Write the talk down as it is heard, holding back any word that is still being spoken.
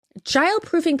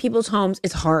Childproofing people's homes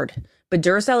is hard, but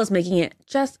Duracell is making it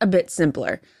just a bit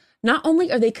simpler. Not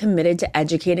only are they committed to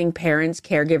educating parents,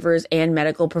 caregivers, and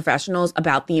medical professionals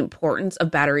about the importance of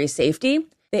battery safety,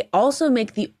 they also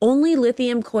make the only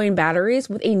lithium coin batteries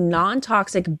with a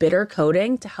non-toxic bitter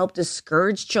coating to help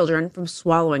discourage children from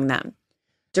swallowing them.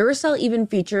 Duracell even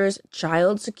features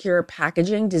child-secure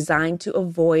packaging designed to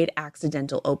avoid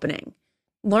accidental opening.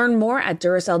 Learn more at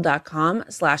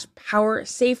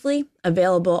Duracell.com/powersafely,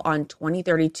 available on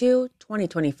 2032,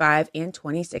 2025, and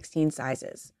 2016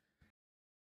 sizes.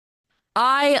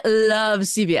 I love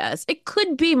CVS. It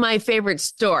could be my favorite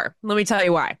store. Let me tell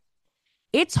you why.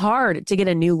 It's hard to get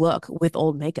a new look with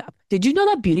old makeup. Did you know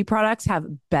that beauty products have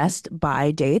best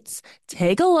buy dates?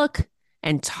 Take a look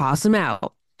and toss them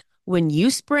out. When you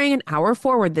spring an hour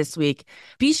forward this week,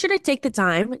 be sure to take the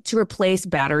time to replace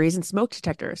batteries and smoke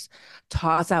detectors.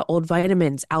 Toss out old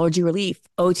vitamins, allergy relief,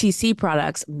 OTC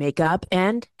products, makeup,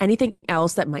 and anything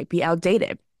else that might be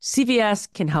outdated. CVS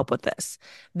can help with this.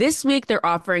 This week, they're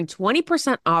offering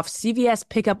 20% off CVS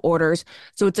pickup orders,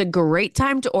 so it's a great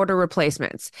time to order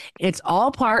replacements. It's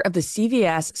all part of the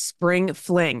CVS Spring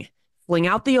Fling. Fling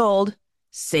out the old,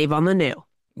 save on the new.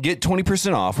 Get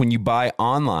 20% off when you buy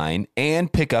online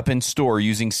and pick up in store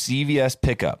using CVS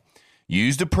Pickup.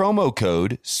 Use the promo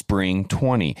code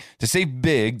SPRING20 to save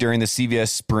big during the CVS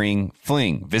Spring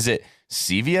Fling. Visit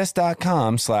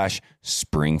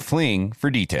cvs.com/springfling for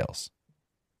details.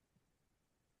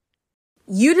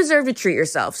 You deserve to treat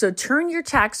yourself, so turn your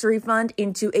tax refund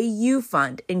into a U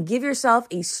fund and give yourself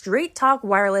a Straight Talk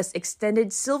Wireless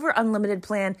Extended Silver Unlimited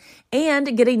plan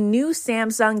and get a new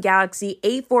Samsung Galaxy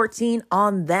A14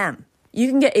 on them. You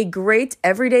can get a great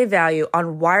everyday value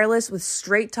on wireless with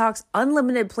Straight Talk's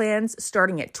unlimited plans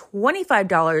starting at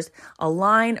 $25 a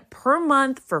line per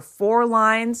month for 4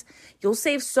 lines. You'll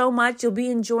save so much, you'll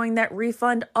be enjoying that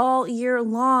refund all year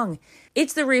long.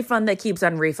 It's the refund that keeps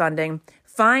on refunding.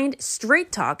 Find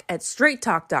Straight Talk at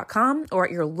straighttalk.com or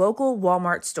at your local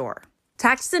Walmart store.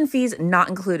 Taxes and fees not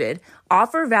included.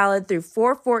 Offer valid through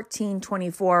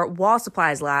 4/14/24 while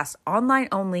supplies last. Online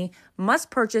only.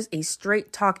 Must purchase a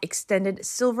Straight Talk Extended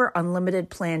Silver Unlimited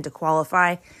plan to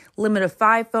qualify. Limit of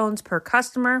 5 phones per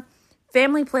customer.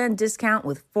 Family plan discount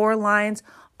with 4 lines.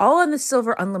 All in the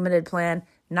Silver Unlimited plan.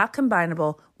 Not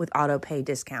combinable with auto pay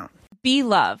discount. Be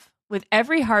love with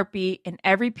every heartbeat and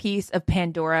every piece of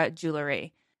Pandora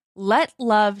jewelry. Let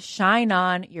love shine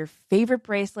on your favorite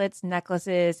bracelets,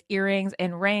 necklaces, earrings,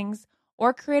 and rings,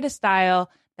 or create a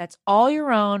style that's all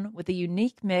your own with a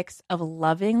unique mix of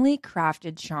lovingly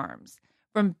crafted charms.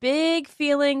 From big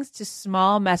feelings to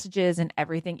small messages and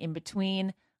everything in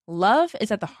between, love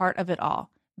is at the heart of it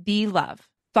all. Be love.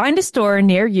 Find a store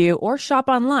near you or shop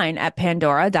online at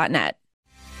pandora.net.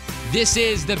 This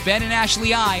is the Ben and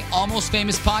Ashley I Almost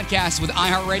Famous podcast with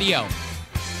iHeartRadio.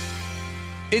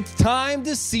 It's time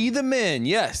to see the men.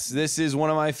 Yes, this is one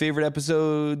of my favorite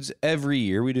episodes every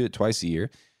year. We do it twice a year.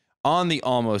 On the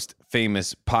Almost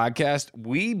Famous podcast,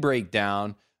 we break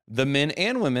down the men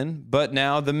and women, but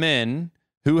now the men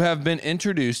who have been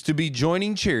introduced to be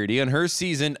joining Charity on her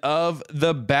season of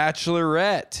The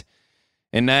Bachelorette.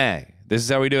 And this is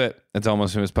how we do it. It's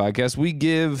Almost Famous podcast. We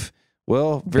give...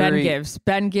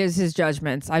 Ben gives his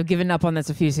judgments. I've given up on this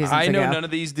a few seasons ago. I know none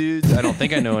of these dudes. I don't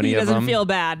think I know any of them. He doesn't feel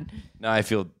bad. No, I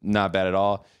feel not bad at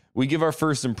all. We give our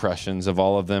first impressions of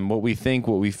all of them, what we think,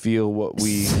 what we feel, what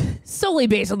we... Solely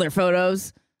based on their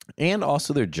photos. And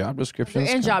also their job descriptions.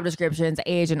 And job descriptions,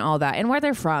 age, and all that. And where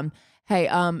they're from. Hey,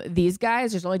 these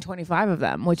guys, there's only 25 of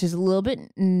them, which is a little bit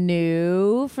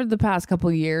new for the past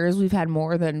couple years. We've had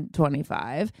more than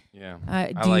 25. Yeah,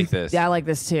 I like this. Yeah, I like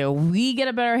this too. We get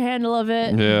a better handle of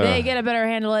it. Yeah. They get a better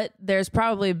handle of it. There's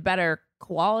probably better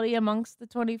quality amongst the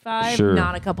 25,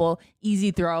 not a couple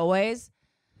easy throwaways.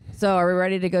 So are we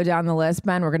ready to go down the list,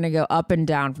 Ben? We're going to go up and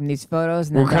down from these photos.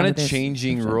 And we're kind of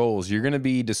changing roles. You're going to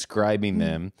be describing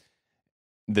them.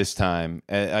 This time,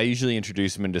 I usually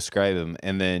introduce them and describe them,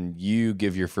 and then you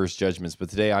give your first judgments. But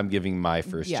today, I'm giving my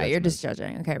first. Yeah, judgments. You're just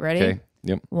judging. Okay, ready? Okay.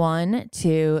 Yep. 1,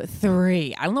 2,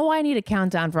 3. I don't know why I need a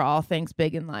countdown for all things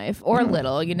big in life or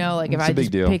little. You know, like if I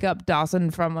just pick up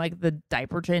Dawson from like the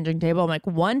diaper changing table, I'm like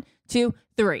 1, 2,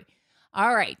 3.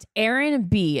 All right, Aaron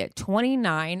B,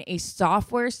 29, a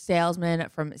software salesman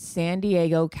from San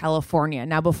Diego, California.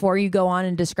 Now, before you go on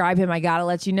and describe him, I gotta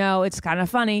let you know it's kind of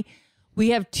funny.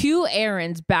 We have 2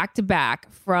 Aarons back to back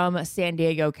from San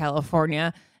Diego,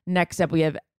 California. Next up, we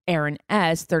have Aaron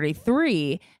S,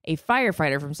 33, a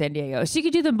firefighter from San Diego. So you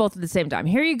could do them both at the same time.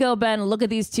 Here you go, Ben. Look at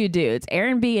these 2 dudes,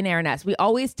 Aaron B and Aaron S. We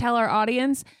always tell our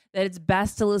audience that it's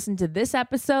best to listen to this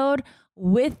episode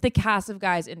with the cast of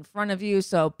guys in front of you.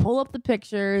 So pull up the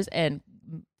pictures and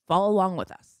follow along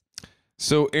with us.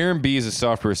 So Aaron B is a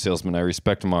software salesman. I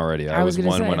respect him already. I was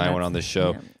one when I went on this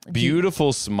show. Yeah.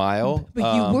 Beautiful smile.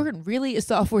 But you weren't really a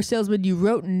software salesman. You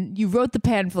wrote the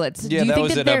pamphlets. Yeah, Do you that think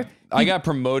was that it. I got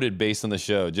promoted based on the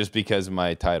show just because of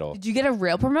my title. Did you get a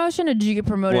real promotion or did you get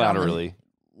promoted Laterally.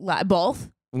 Both?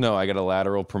 No, I got a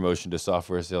lateral promotion to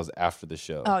software sales after the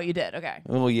show. Oh, you did? Okay.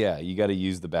 Well, yeah, you got to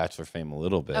use the Bachelor fame a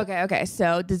little bit. Okay.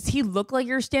 So does he look like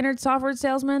your standard software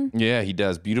salesman? Yeah, he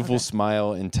does. Beautiful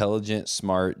smile, intelligent,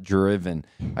 smart, driven.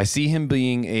 I see him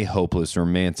being a hopeless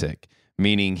romantic,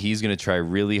 meaning he's going to try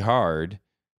really hard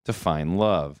to find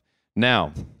love.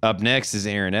 Now, up next is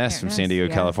Aaron S. from San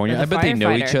Diego, California. I bet they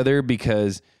know each other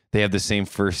because they have the same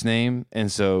first name.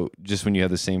 And so just when you have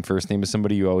the same first name as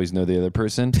somebody, you always know the other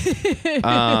person.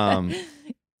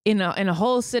 In a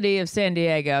whole city of San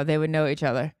Diego, they would know each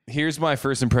other. Here's my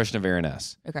first impression of Aaron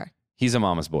S. Okay. He's a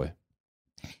mama's boy.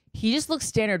 He just looks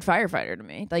standard firefighter to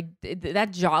me. Like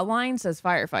that jawline says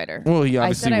firefighter. Well, he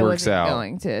obviously I works wasn't out.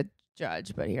 Going to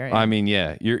judge, but here I am. I mean,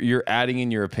 yeah, you're adding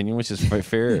in your opinion, which is quite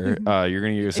fair. You're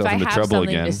going to get yourself into trouble something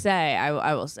again. To say,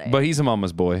 I will say. But he's a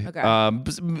mama's boy.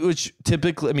 Okay. Which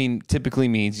typically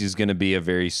means he's going to be a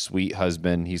very sweet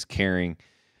husband. He's caring.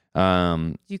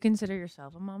 Do you consider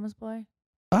yourself a mama's boy?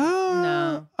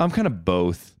 No, I'm kind of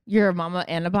both. You're a mama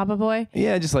and a papa boy?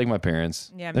 Yeah, just like my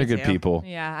parents. Yeah, they're me good too. people.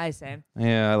 Yeah, I say.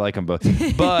 Yeah, I like them both.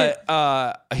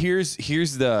 But here's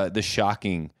the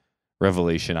shocking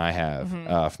revelation I have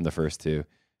from the first two.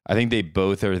 I think they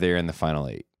both are there in the final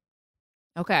 8.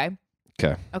 Okay.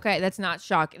 That's not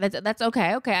shocking. That's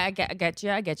okay. Okay, I get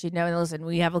you. No, listen,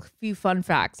 we have a few fun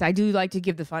facts. I do like to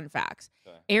give the fun facts.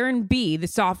 Okay. Aaron B, the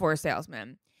software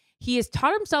salesman. He has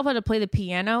taught himself how to play the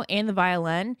piano and the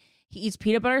violin. He eats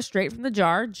peanut butter straight from the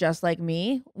jar, just like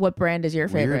me. What brand is your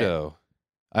favorite? Weirdo.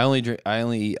 I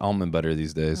only eat almond butter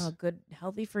these days. Oh, good,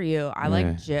 healthy for you. I like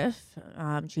Jif.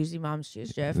 Choosy Moms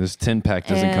choose Jif. This 10-pack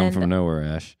doesn't come from nowhere,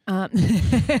 Ash.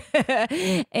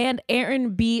 And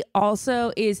Aaron B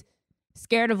also is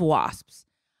scared of wasps.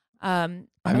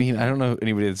 I mean, I don't know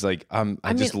anybody that's like,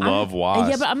 I just love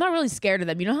wasps. Yeah, but I'm not really scared of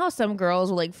them. You know how some girls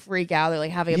will like freak out? They're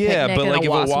like having a picnic but and like a if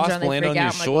wasp a wasp comes around, lands on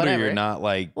your shoulder, like, you're not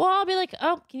like. Well, I'll be like,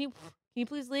 oh, can you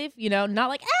please leave? You know, not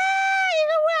like, you're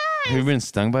a wasp. Have you been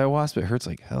stung by a wasp? It hurts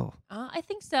like hell. I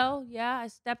think so. Yeah, I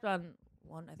stepped on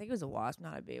one. I think it was a wasp,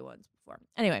 not a bee once before.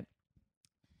 Anyway,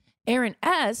 Aaron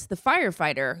S., the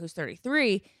firefighter, who's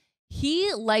 33,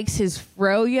 he likes his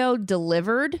froyo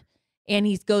delivered. And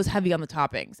he goes heavy on the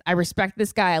toppings. I respect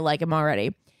this guy. I like him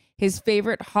already. His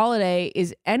favorite holiday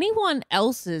is anyone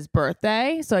else's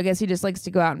birthday. So I guess he just likes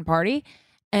to go out and party.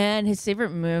 And his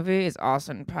favorite movie is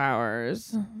Austin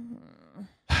Powers.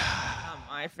 Not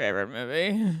my favorite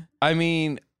movie. I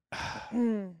mean,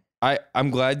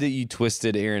 I'm glad that you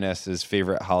twisted Aaron S.'s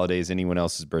favorite holiday is anyone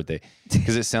else's birthday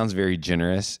because it sounds very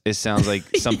generous. It sounds like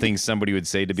something somebody would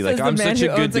say to be like, I'm such a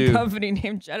good dude. A company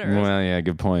named Generous. Well, yeah,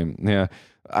 good point. Yeah.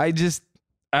 I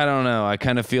don't know. I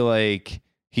kind of feel like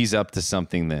he's up to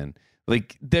something then.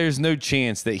 Like, there's no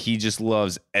chance that he just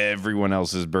loves everyone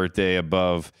else's birthday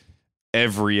above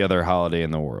every other holiday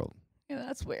in the world. Yeah,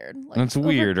 that's weird. Like, that's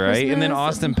weird, right? And then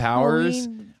Austin Powers.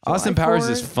 Austin Powers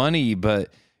is funny, but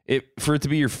for it to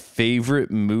be your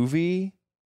favorite movie.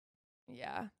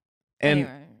 Yeah. And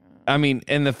anyway. I mean,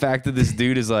 and the fact that this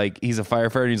dude is like, he's a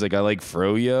firefighter. And he's like, I like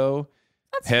froyo.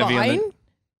 That's heavy fine.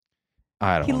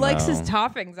 I don't know. He likes his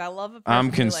toppings. I love it. I'm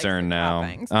concerned now.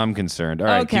 I'm concerned. All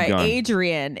right, keep going.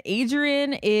 Adrian.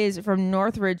 Adrian is from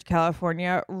Northridge,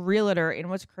 California, realtor.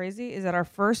 And what's crazy is that our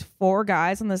first 4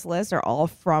 guys on this list are all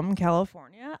from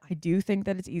California. I do think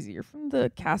that it's easier from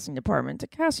the casting department to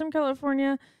cast from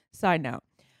California. Side note.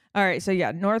 All right, so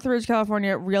yeah, Northridge,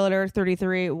 California, realtor,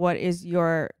 33. What is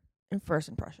your first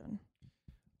impression?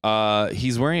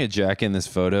 He's wearing a jacket in this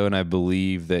photo, and I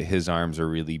believe that his arms are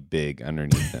really big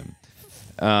underneath him.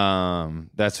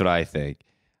 That's what I think.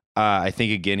 I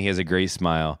think, again, he has a great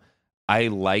smile. I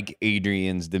like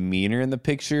Adrian's demeanor in the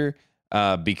picture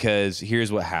because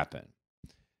here's what happened.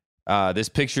 This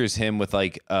picture is him with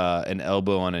like an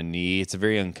elbow on a knee. It's a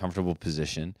very uncomfortable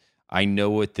position. I know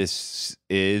what this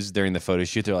is during the photo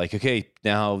shoot. They're like, okay,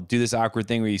 now do this awkward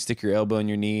thing where you stick your elbow on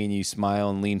your knee and you smile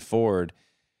and lean forward.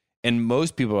 And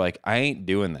most people are like, I ain't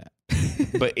doing that.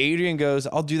 But Adrian goes,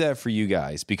 I'll do that for you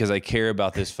guys because I care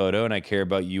about this photo and I care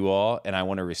about you all and I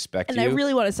want to respect you. And I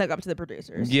really want to suck up to the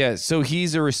producers. Yeah, so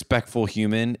he's a respectful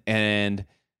human and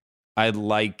I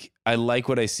like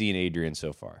what I see in Adrian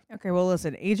so far. Okay, well,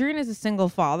 listen, Adrian is a single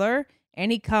father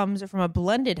and he comes from a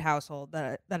blended household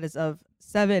that is of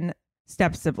 7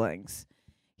 step siblings.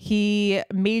 He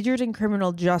majored in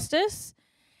criminal justice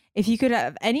If he could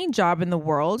have any job in the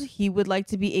world, he would like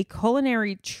to be a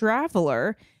culinary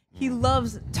traveler. He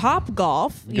loves Top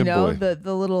Golf, Good boy.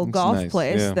 the little That's golf nice,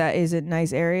 place yeah. that is in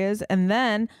nice areas. And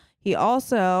then he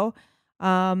also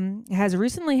has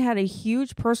recently had a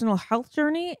huge personal health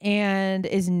journey and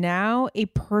is now a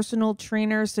personal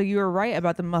trainer. So you were right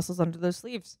about the muscles under those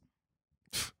sleeves.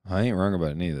 I ain't wrong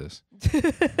about any of this.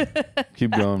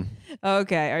 Keep going.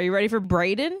 Okay. Are you ready for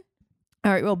Braden?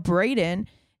 All right. Well, Braden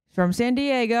from San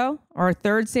Diego, our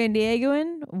third San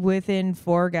Diegoan within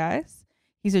 4 guys.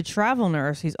 He's a travel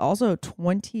nurse. He's also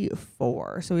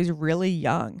 24. So he's really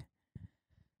young.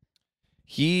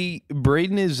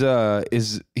 Braden is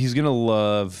he's gonna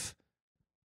love.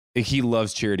 He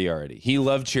loves charity already. He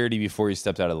loved charity before he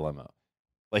stepped out of the limo.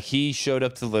 Like he showed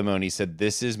up to the limo and he said,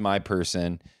 "This is my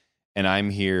person, and I'm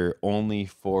here only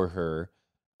for her."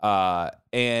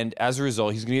 And as a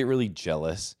result, he's gonna get really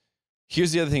jealous.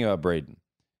 Here's the other thing about Braden.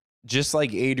 Just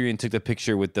like Adrian took the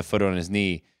picture with the foot on his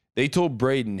knee, they told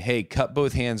Braden, "Hey, cut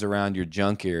both hands around your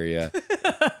junk area."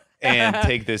 And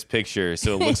take this picture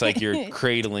so it looks like you're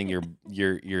cradling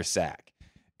your sack.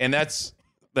 And that's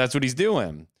what he's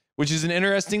doing, which is an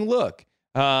interesting look.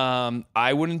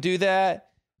 I wouldn't do that.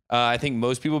 I think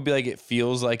most people would be like, it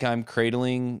feels like I'm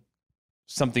cradling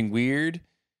something weird.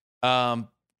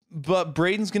 But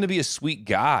Braden's going to be a sweet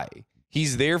guy.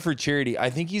 He's there for charity. I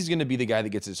think he's going to be the guy that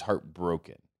gets his heart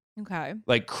broken. Okay.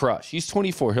 Like crushed. He's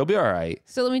 24. He'll be all right.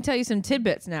 So let me tell you some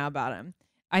tidbits now about him.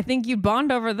 I think you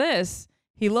bond over this.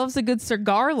 He loves a good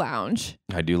cigar lounge.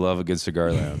 I do love a good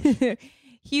cigar lounge.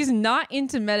 He's not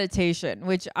into meditation,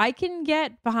 which I can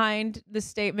get behind the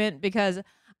statement because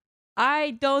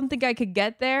I don't think I could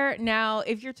get there. Now,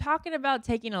 if you're talking about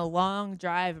taking a long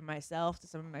drive myself to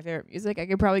some of my favorite music, I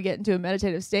could probably get into a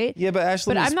meditative state. Yeah, but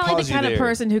Ashley, but I'm not like the kind of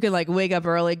person who can like wake up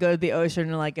early, go to the ocean,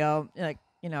 and like go like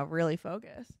really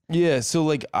focus. Yeah, so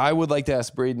like I would like to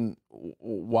ask Braden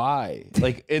why,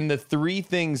 like in the 3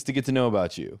 things to get to know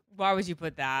about you. Why would you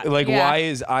put that? Like, why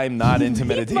is I'm not into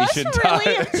meditation? He must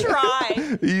really have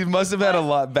tried. He must have had a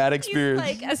lot bad experience.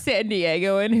 He's like a San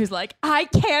Diegoan who's like, I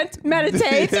can't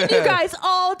meditate, and you guys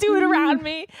all do it around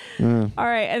me. All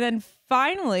right, and then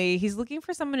finally, he's looking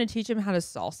for someone to teach him how to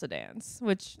salsa dance,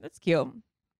 which that's cute.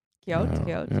 Cute.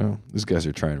 Yeah, these guys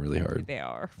are trying really hard. They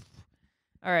are.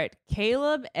 All right,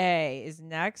 Caleb A. is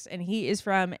next, and he is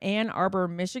from Ann Arbor,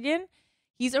 Michigan.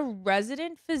 He's a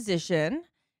resident physician,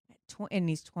 and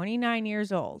he's 29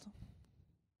 years old.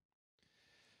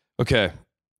 Okay.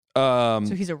 So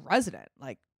he's a resident.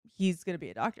 Like, he's going to be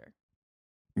a doctor.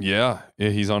 Yeah,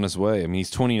 he's on his way. I mean,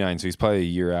 he's 29, so he's probably a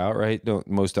year out, right? Don't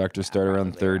most doctors start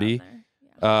around 30?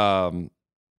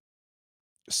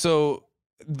 So,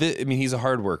 he's a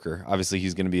hard worker. Obviously,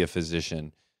 he's going to be a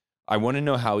physician. I want to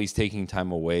know how he's taking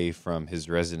time away from his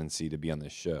residency to be on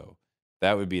this show.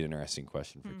 That would be an interesting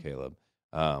question for Caleb.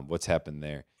 What's happened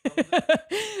there?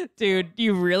 Dude,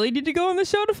 you really need to go on the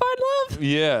show to find love?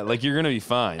 Yeah, like you're gonna be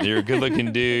fine. You're a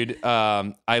good-looking dude.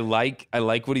 I like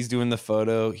what he's doing in the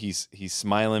photo. He's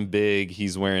smiling big.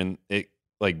 He's wearing it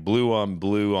like blue on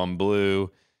blue on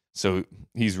blue. So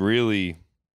he's really,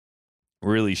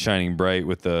 really shining bright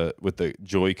with the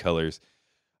joy colors.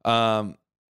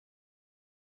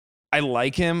 I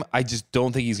like him. I just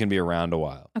don't think he's going to be around a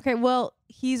while. Okay, well,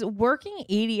 he's working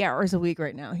 80 hours a week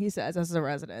right now, he says, as a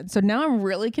resident. So now I'm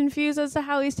really confused as to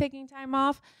how he's taking time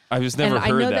off. I've just never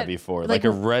heard that before. Like a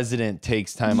resident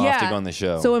takes time off to go on the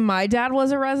show. So when my dad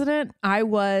was a resident, I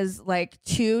was like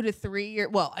 2 to 3 years.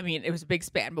 Well, I mean, it was a big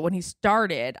span. But when he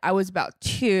started, I was about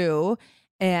 2.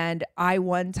 And I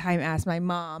one time asked my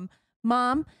mom,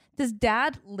 does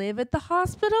dad live at the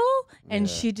hospital? And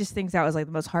she just thinks that was like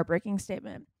the most heartbreaking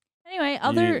statement. Anyway,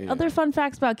 other fun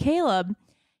facts about Caleb.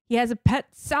 He has a pet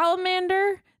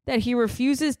salamander that he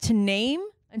refuses to name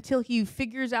until he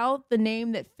figures out the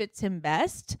name that fits him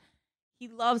best. He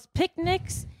loves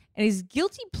picnics, and his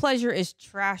guilty pleasure is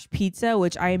trash pizza,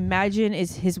 which I imagine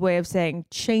is his way of saying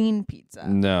chain pizza.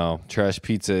 No, trash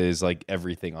pizza is like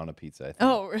everything on a pizza, I think.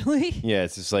 Oh, really? Yeah,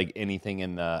 it's just like anything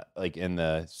in the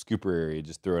scooper area,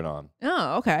 just throw it on.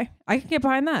 Oh, okay. I can get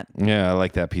behind that. Yeah, I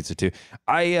like that pizza too.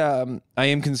 I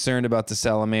am concerned about the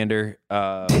salamander.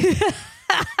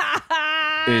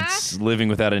 It's living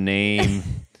without a name.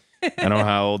 I don't know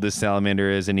how old this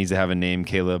salamander is. It needs to have a name.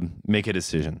 Caleb, make a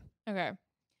decision. Okay.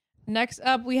 Next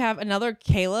up, we have another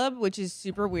Caleb, which is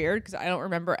super weird because I don't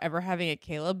remember ever having a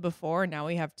Caleb before. Now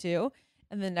we have 2.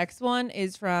 And the next one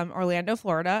is from Orlando,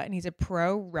 Florida, and he's a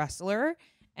pro wrestler,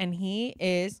 and he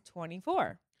is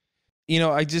 24. You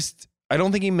know, I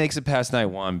don't think he makes it past night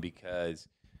 1 because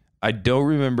I don't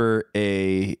remember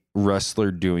a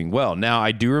wrestler doing well. Now,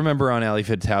 I do remember on Ali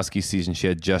Fitowski's season, she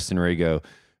had Justin Rago,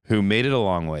 who made it a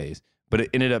long ways, but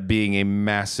it ended up being a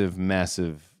massive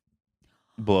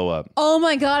blow up. Oh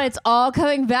my God, it's all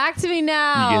coming back to me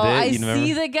now. You get it? I You remember?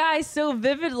 see the guy so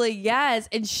vividly. Yes.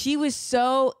 And she was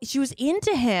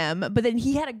into him, but then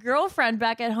he had a girlfriend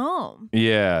back at home.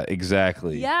 Yeah,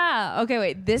 exactly. Yeah. Okay,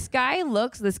 wait. This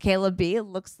Caleb B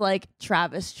looks like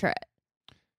Travis Tritt.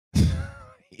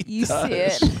 You see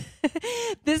it.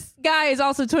 This guy is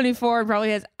also 24 and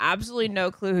probably has absolutely no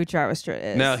clue who Travis Tritt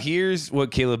is. Now, here's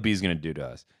what Caleb B is going to do to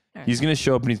us. He's going to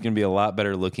show up and he's going to be a lot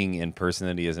better looking in person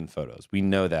than he is in photos. We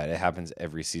know that. It happens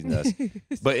every season to us.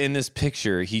 But in this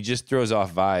picture, he just throws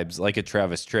off vibes like a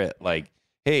Travis Tritt. Like,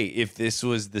 hey, if this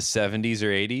was the 70s or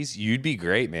 80s, you'd be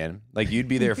great, man. Like, you'd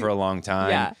be there for a long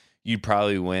time. Yeah. You'd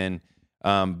probably win.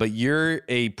 But you're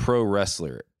a pro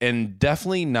wrestler and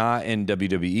definitely not in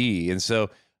WWE. And so,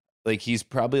 like, he's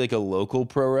probably like a local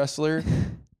pro wrestler,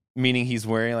 meaning he's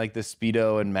wearing like the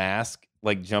Speedo and mask,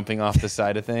 like jumping off the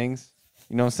side of things.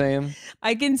 You know what I'm saying?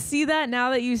 I can see that now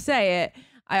that you say it.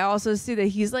 I also see that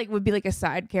he's like would be like a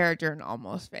side character in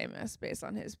Almost Famous based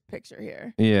on his picture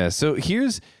here. Yeah. So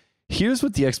here's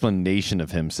what the explanation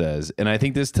of him says, and I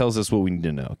think this tells us what we need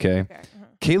to know. Okay.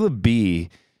 Caleb B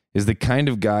is the kind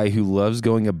of guy who loves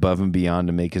going above and beyond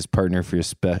to make his partner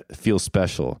feel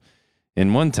special.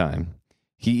 And one time,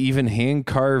 he even hand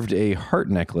carved a heart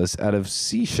necklace out of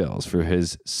seashells for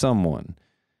his someone.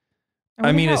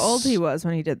 I mean, how old he was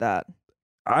when he did that.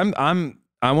 I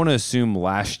want to assume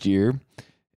last year.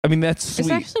 I mean, that's sweet.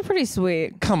 It's actually pretty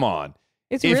sweet. Come on.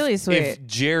 It's really sweet. If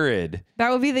Jared...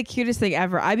 That would be the cutest thing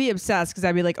ever. I'd be obsessed because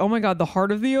I'd be like, oh my God, the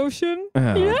heart of the ocean?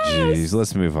 Oh, yes! jeez.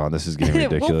 Let's move on. This is getting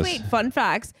ridiculous. Well, wait, fun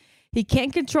facts. He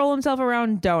can't control himself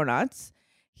around donuts.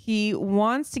 He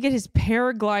wants to get his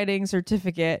paragliding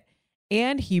certificate.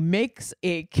 And he makes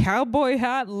a cowboy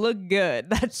hat look good.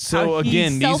 That's so how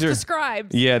again, he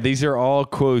self-describes. These are all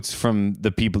quotes from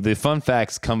the people. The fun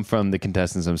facts come from the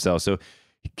contestants themselves. So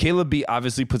Caleb B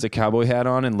obviously puts a cowboy hat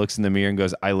on and looks in the mirror and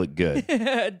goes, I look good.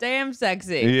 Damn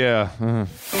sexy. Yeah.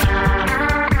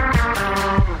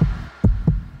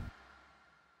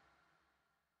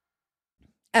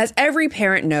 As every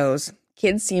parent knows,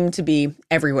 kids seem to be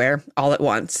everywhere all at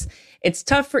once. It's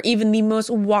tough for even the most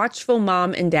watchful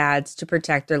mom and dads to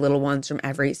protect their little ones from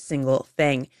every single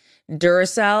thing.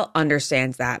 Duracell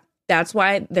understands that. That's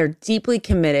why they're deeply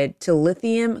committed to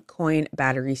lithium coin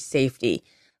battery safety.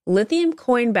 Lithium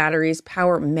coin batteries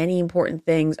power many important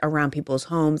things around people's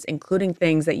homes, including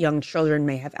things that young children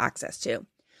may have access to.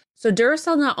 So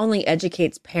Duracell not only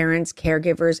educates parents,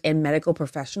 caregivers, and medical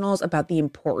professionals about the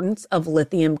importance of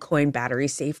lithium coin battery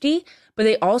safety, but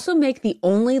they also make the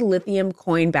only lithium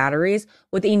coin batteries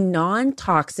with a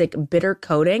non-toxic bitter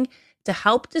coating to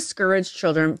help discourage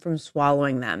children from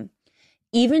swallowing them.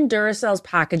 Even Duracell's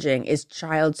packaging is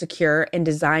child secure and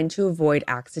designed to avoid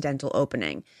accidental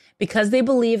opening. Because they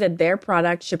believe that their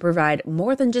product should provide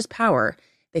more than just power,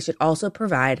 they should also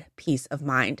provide peace of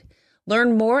mind.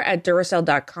 Learn more at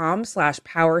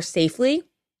Duracell.com/powersafely.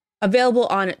 Available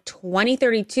on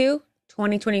 2032,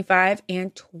 2025,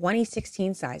 and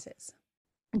 2016 sizes.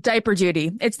 Diaper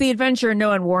duty. It's the adventure no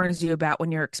one warns you about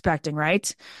when you're expecting,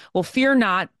 right? Well, fear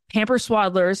not. Pampers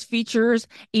Swaddlers features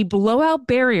a blowout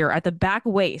barrier at the back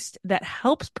waist that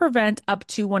helps prevent up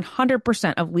to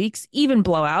 100% of leaks, even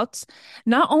blowouts.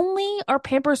 Not only are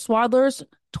Pampers Swaddlers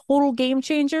total game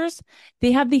changers,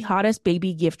 they have the hottest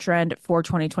baby gift trend for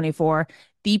 2024,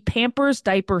 the Pampers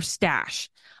Diaper Stash,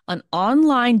 an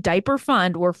online diaper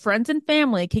fund where friends and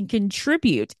family can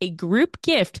contribute a group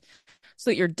gift so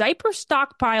that your diaper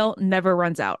stockpile never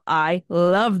runs out. I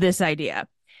love this idea.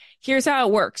 Here's how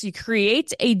it works. You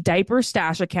create a diaper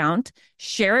stash account,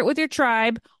 share it with your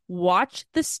tribe, watch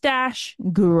the stash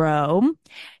grow,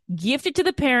 gift it to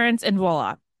the parents, and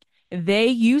voila. They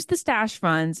use the stash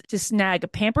funds to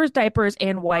snag Pampers diapers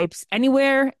and wipes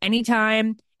anywhere,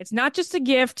 anytime. It's not just a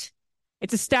gift.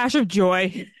 It's a stash of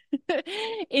joy,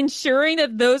 ensuring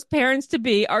that those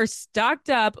parents-to-be are stocked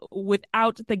up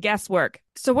without the guesswork.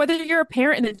 So whether you're a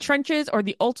parent in the trenches or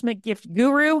the ultimate gift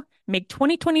guru, make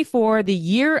 2024 the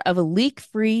year of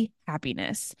leak-free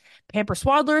happiness. Pampers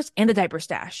Swaddlers and the Diaper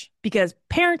Stash, because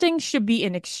parenting should be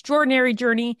an extraordinary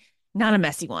journey, not a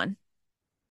messy one.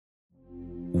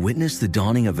 Witness the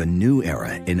dawning of a new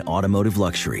era in automotive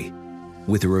luxury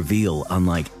with a reveal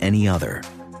unlike any other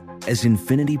as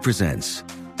Infiniti presents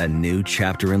a new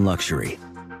chapter in luxury,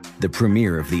 the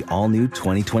premiere of the all-new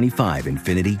 2025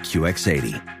 Infiniti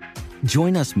QX80.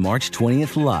 Join us March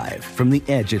 20th live from the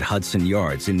Edge at Hudson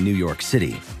Yards in New York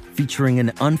City, featuring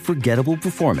an unforgettable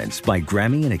performance by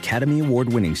Grammy and Academy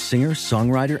Award-winning singer,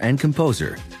 songwriter, and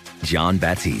composer, Jon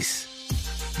Batiste.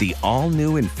 The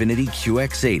all-new Infiniti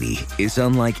QX80 is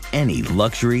unlike any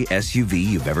luxury SUV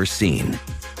you've ever seen.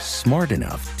 Smart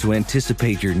enough to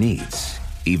anticipate your needs,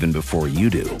 even before you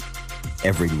do.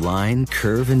 Every line,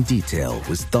 curve, and detail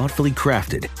was thoughtfully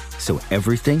crafted so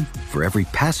everything for every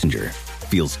passenger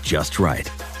feels just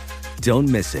right. Don't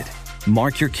miss it.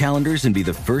 Mark your calendars and be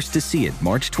the first to see it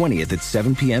March 20th at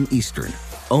 7 p.m. Eastern,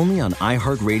 only on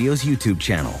iHeartRadio's YouTube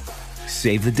channel.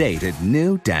 Save the date at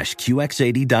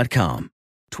new-QX80.com.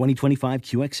 2025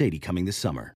 QX80 coming this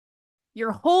summer.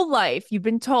 Your whole life, you've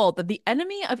been told that the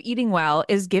enemy of eating well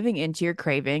is giving into your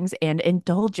cravings and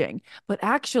indulging. But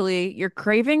actually, your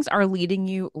cravings are leading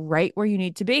you right where you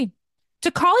need to be.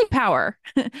 To Caulipower.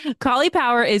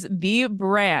 Caulipower is the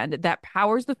brand that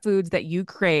powers the foods that you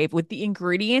crave with the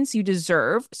ingredients you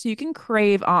deserve so you can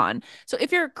crave on. So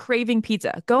if you're craving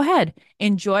pizza, go ahead.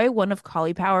 Enjoy one of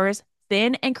Caulipower's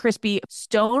thin and crispy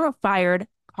stone-fired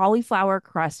cauliflower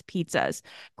crust pizzas.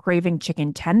 Craving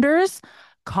chicken tenders?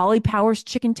 Caulipower's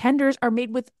chicken tenders are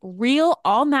made with real,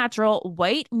 all-natural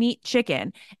white meat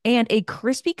chicken and a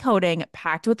crispy coating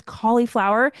packed with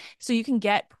cauliflower so you can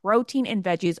get protein and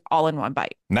veggies all in one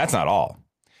bite. And that's not all.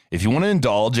 If you want to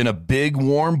indulge in a big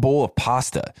warm bowl of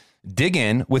pasta, dig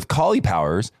in with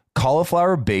Caulipower's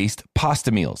cauliflower-based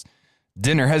pasta meals.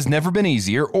 Dinner has never been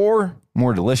easier or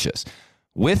more delicious.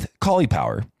 With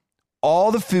Caulipower,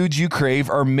 all the foods you crave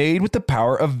are made with the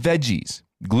power of veggies.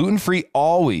 Gluten-free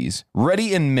always,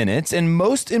 ready in minutes, and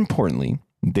most importantly,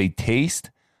 they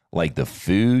taste like the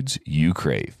foods you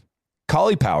crave.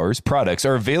 Caulipower's products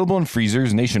are available in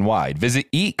freezers nationwide. Visit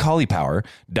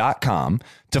eatcaulipower.com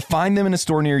to find them in a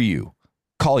store near you.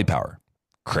 Caulipower.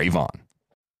 Crave on.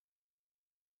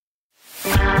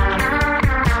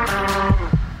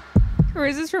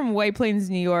 Chris is from White Plains,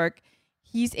 New York.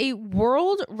 He's a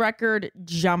world record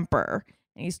jumper,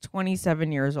 and he's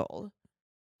 27 years old.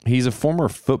 He's a former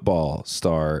football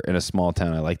star in a small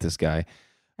town. I like this guy.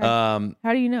 How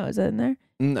do you know? Is that in there?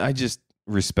 I just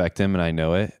respect him and I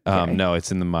know it. Okay. No,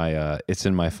 it's in my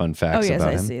fun facts Oh, yes, about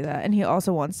I him. see that. And he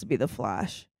also wants to be the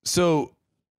Flash. So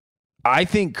I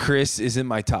think Chris is in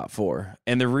my top 4.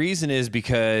 And the reason is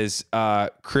because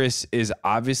Chris is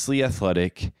obviously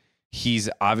athletic. He's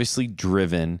obviously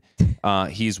driven.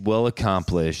 He's well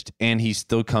accomplished. And he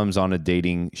still comes on a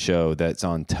dating show that's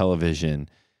on television.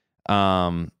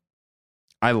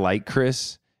 I like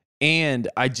Chris. And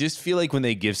I just feel like when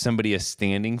they give somebody a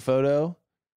standing photo,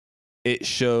 it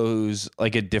shows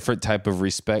like a different type of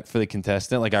respect for the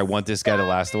contestant. Like, I want this guy to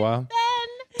last a while.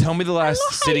 Tell me the last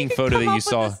sitting photo that you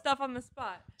saw. Stuff on the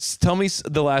spot. Tell me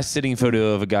the last sitting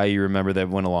photo of a guy you remember that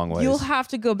went a long way. You'll have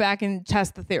to go back and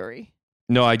test the theory.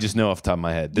 No, I just know off the top of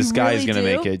my head. This You guy is really going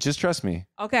to do? make it. Just trust me.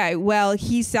 Okay, well,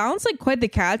 he sounds like quite the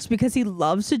catch because he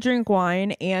loves to drink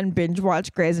wine and binge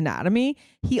watch Grey's Anatomy.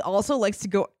 He also likes to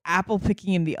go apple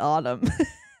picking in the autumn.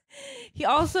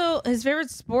 His favorite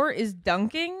sport is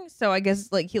dunking. So I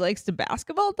guess like he likes to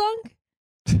basketball dunk.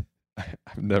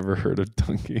 I've never heard of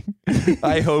dunking.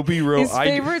 I hope he wrote. His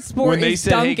favorite sport is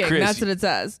dunking. Chris, That's what it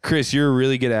says. Chris, you're a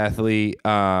really good athlete.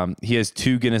 He has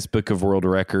 2 Guinness Book of World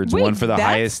Records. Wait, one for the that's-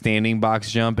 highest standing box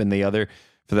jump and the other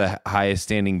for the highest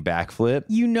standing backflip.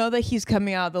 You know that he's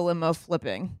coming out of the limo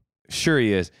flipping. Sure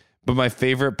he is. But my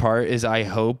favorite part is I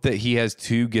hope that he has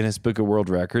 2 Guinness Book of World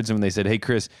Records. And when they said, "Hey,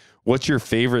 Chris, what's your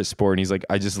favorite sport?" And he's like,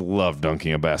 "I just love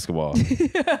dunking a basketball."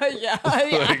 Yeah.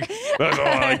 Like, that's all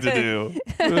I like to do.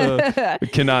 I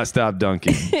cannot stop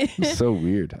dunking. It's so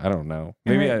weird. I don't know.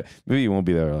 Maybe he won't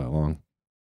be there that long.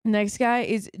 Next guy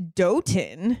is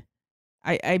Doughton.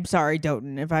 I'm sorry,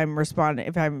 Doughton, if I'm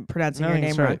pronouncing your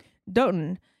name wrong.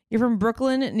 Doughton, you're from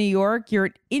Brooklyn, New York. You're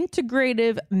an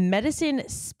integrative medicine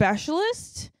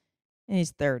specialist, and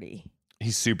he's 30.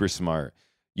 He's super smart.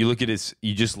 You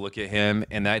just look at him,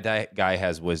 and that guy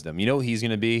has wisdom. You know what he's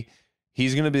going to be?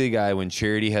 He's going to be the guy when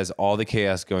Charity has all the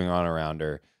chaos going on around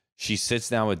her. She sits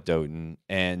down with Doughton,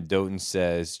 and Doughton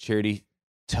says, "Charity,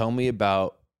 tell me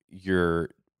about your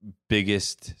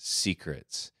biggest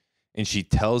secrets." And she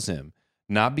tells him,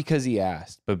 not because he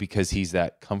asked, but because he's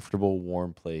that comfortable,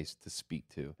 warm place to speak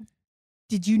to.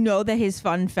 Did you know that his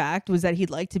fun fact was that he'd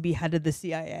like to be head of the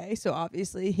CIA? So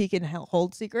obviously he can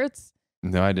hold secrets.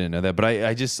 No, I didn't know that. But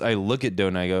I look at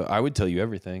Doughton and I go, I would tell you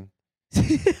everything.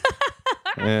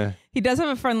 Yeah. He does have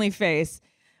a friendly face.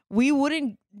 We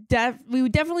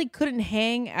definitely couldn't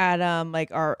hang at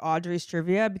like our Audrey's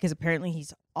trivia because apparently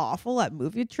he's awful at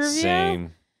movie trivia.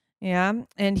 Same. Yeah,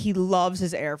 and he loves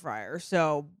his air fryer,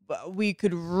 so we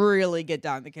could really get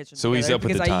down in the kitchen. So he's together up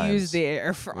with the because I times. use the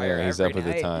air fryer. Yeah, he's every up with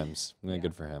the night. times. Yeah,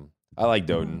 good for him. I like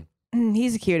Doughton.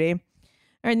 He's a cutie.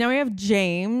 All right, now we have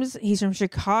James. He's from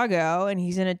Chicago, and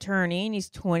he's an attorney, and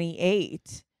he's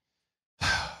 28.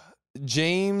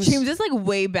 James is like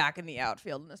way back in the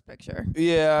outfield in this picture.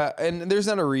 Yeah, and there's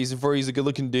not a reason for it. He's a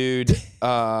good-looking dude.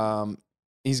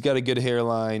 He's got a good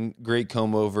hairline, great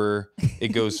comb over. It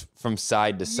goes from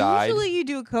side to side. Usually you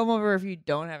do a comb over if you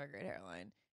don't have a great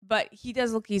hairline. But he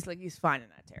does look he's fine in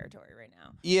that territory right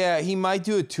now. Yeah, he might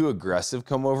do a too aggressive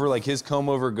comb over. Like his comb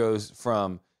over goes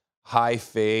from high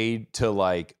fade to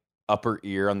like upper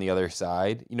ear on the other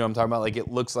side. You know what I'm talking about? Like it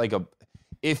looks like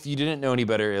if you didn't know any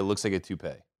better, it looks like a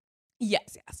toupee.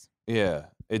 Yes. Yeah,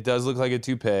 it does look like a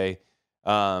toupee.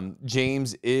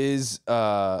 James is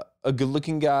a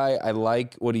good-looking guy. I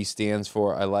like what he stands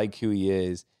for. I like who he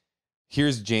is.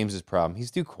 Here's James's problem. He's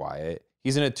too quiet.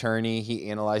 He's an attorney. He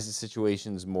analyzes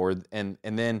situations more. And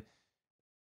then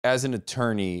as an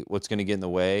attorney, what's going to get in the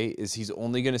way is he's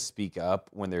only going to speak up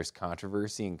when there's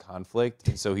controversy and conflict.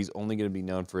 And so he's only going to be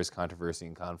known for his controversy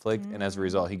and conflict. And as a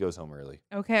result, he goes home early.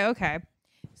 Okay.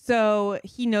 So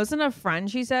he knows enough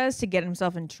French, he says, to get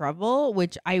himself in trouble,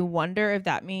 which I wonder if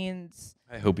that means...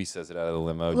 I hope he says it out of the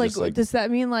limo. Like, does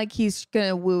that mean like he's going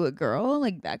to woo a girl?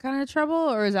 Like that kind of trouble?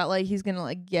 Or is that like he's going to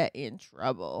like get in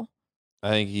trouble? I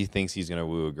think he thinks he's going to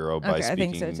woo a girl by speaking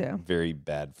I think so too. very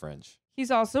bad French.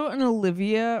 He's also an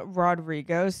Olivia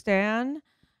Rodrigo stan.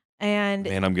 And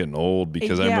man, I'm getting old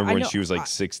because I remember when she was like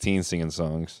 16 singing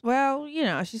songs. Well,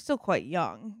 she's still quite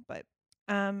young, but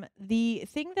the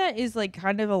thing that is like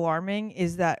kind of alarming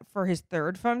is that for his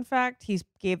third fun fact, he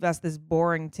gave us this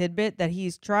boring tidbit that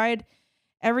he's tried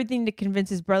everything to convince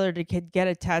his brother to get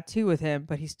a tattoo with him,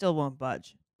 but he still won't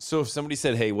budge. So if somebody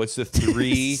said, hey, what's the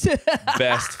 3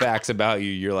 best facts about you?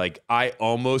 You're like, I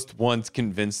almost once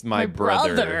convinced my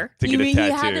brother to get a tattoo. He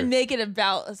had to make it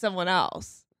about someone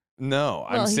else? No,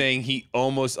 I'm saying he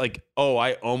almost like,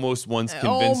 I almost once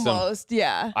convinced him. Almost,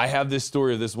 yeah. I have this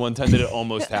story of this one time that it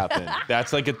almost happened.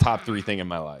 That's like a top 3 thing in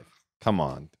my life. Come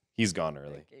on. He's gone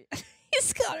early.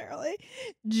 He's gone early.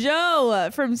 Joe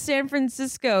from San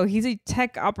Francisco. He's a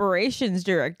tech operations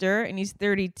director, and he's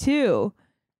 32.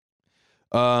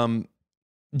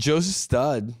 Joe's a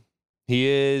stud. He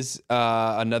is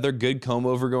another good comb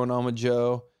over going on with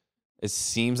Joe. It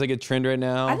seems like a trend right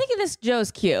now. I think this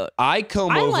Joe's cute. I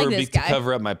comb over to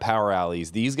cover up my power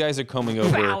alleys. These guys are combing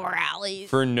over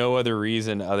for no other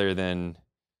reason other than,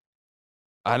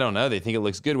 I don't know, they think it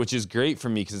looks good, which is great for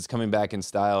me because it's coming back in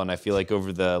style. And I feel like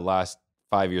over the last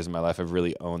 5 years of my life, I've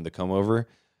really owned the comb over.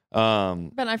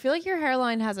 Ben, I feel like your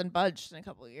hairline hasn't budged in a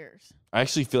couple of years. I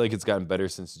actually feel like it's gotten better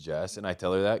since Jess, and I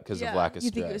tell her that because of lack of stress.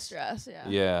 You think it was stress, yeah.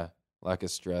 Yeah, lack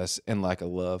of stress and lack of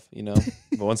love,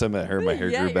 But once I met her, my hair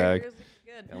grew back.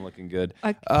 I'm looking good.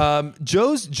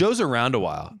 Joe's around a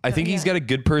while. I think he's got a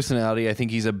good personality. I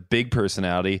think he's a big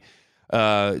personality.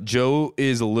 Joe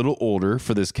is a little older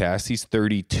for this cast. He's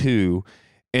 32.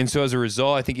 And so as a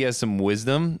result, I think he has some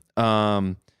wisdom.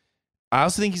 I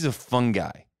also think he's a fun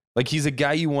guy. Like he's a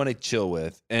guy you want to chill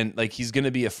with. And like he's going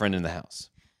to be a friend in the house.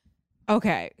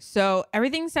 Okay, so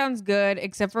everything sounds good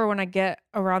except for when I get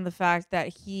around the fact that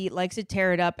he likes to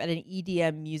tear it up at an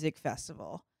EDM music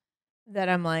festival. That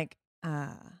I'm like,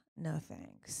 no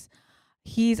thanks.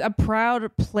 He's a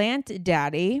proud plant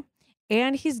daddy,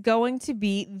 and he's going to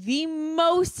be the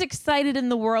most excited in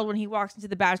the world when he walks into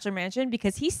the Bachelor Mansion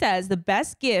because he says the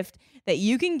best gift that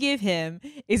you can give him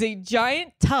is a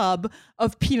giant tub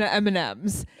of peanut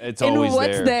M&Ms. It's always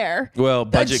what's there? Well,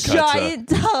 budget cuts. A giant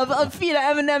tub of peanut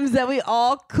M&Ms that we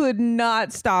all could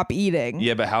not stop eating.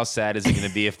 Yeah, but how sad is it going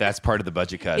to be if that's part of the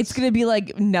budget cuts? It's going to be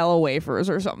like Nella wafers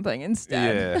or something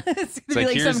instead. Yeah. It's going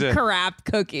to be like some crap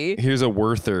cookie. Here's a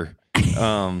Werther.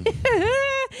 Yeah.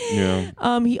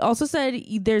 He also said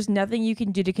there's nothing you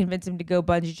can do to convince him to go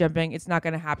bungee jumping. It's not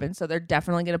going to happen. So they're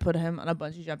definitely going to put him on a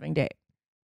bungee jumping date.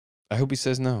 I hope he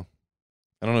says no.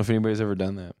 I don't know if anybody's ever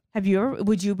done that.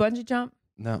 Would you bungee jump?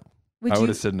 No. I would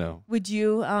have said no. Would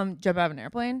you jump out of an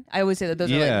airplane? I always say that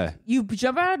those are like, you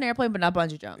jump out of an airplane but not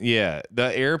bungee jump. Yeah.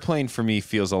 The airplane for me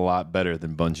feels a lot better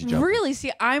than bungee jumping. Really?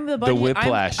 See, I'm the bungee. The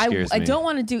whiplash scares me. I don't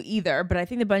want to do either, but I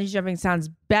think the bungee jumping sounds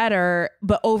better,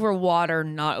 but over water,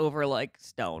 not over like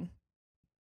stone.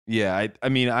 Yeah. I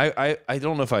mean, I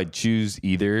don't know if I'd choose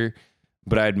either,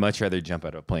 but I'd much rather jump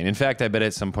out of a plane. In fact, I bet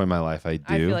at some point in my life I do.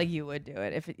 I feel like you would do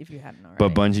it if you hadn't already.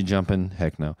 But bungee jumping,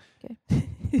 heck no. Okay.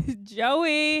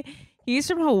 Joey, he's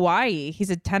from Hawaii. He's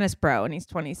a tennis pro and he's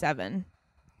 27.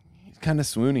 He's kind of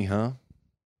swoony, huh?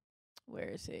 Where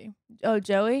is he? Oh,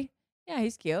 Joey? Yeah,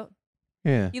 he's cute.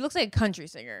 Yeah. He looks like a country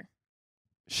singer.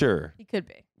 Sure. He could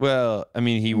be. Well, I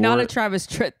mean, not a Travis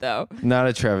Tritt, though. Not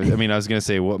a Travis. I mean, I was going to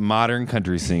say, what modern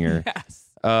country singer? Yes.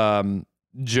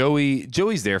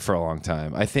 Joey's there for a long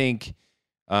time. I think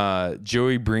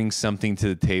Joey brings something to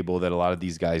the table that a lot of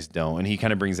these guys don't, and he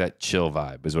kind of brings that chill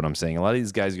vibe, is what I'm saying. A lot of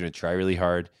these guys are going to try really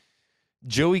hard.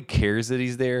 Joey cares that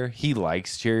he's there. He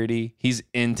likes Charity. He's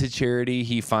into Charity.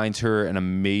 He finds her an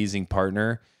amazing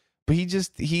partner, but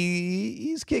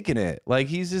he's kicking it. Like,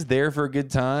 he's just there for a good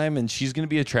time, and she's going to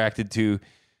be attracted to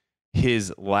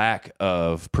his lack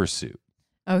of pursuit.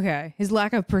 Okay. His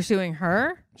lack of pursuing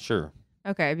her? Sure.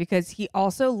 Okay, because he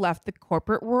also left the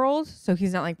corporate world, so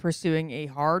he's not like pursuing a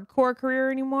hardcore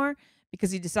career anymore because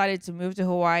he decided to move to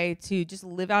Hawaii to just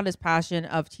live out his passion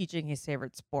of teaching his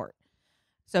favorite sport.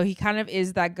 So he kind of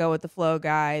is that go with the flow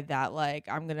guy that like,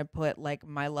 I'm going to put like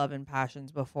my love and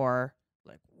passions before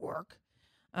like work.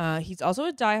 He's also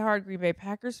a diehard Green Bay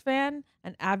Packers fan,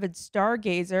 an avid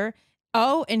stargazer.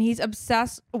 Oh, and he's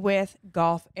obsessed with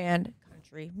golf and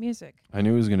country music. I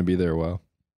knew he was going to be there a while.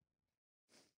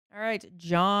 All right,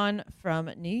 John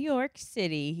from New York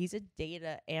City. He's a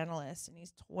data analyst and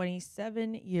he's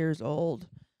 27 years old.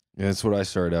 Yeah, that's what I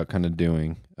started out kind of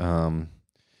doing.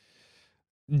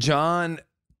 John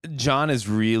is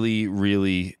really,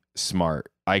 really smart.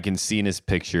 I can see in his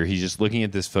picture, he's just looking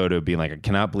at this photo being like, I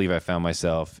cannot believe I found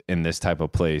myself in this type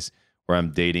of place where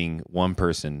I'm dating one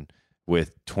person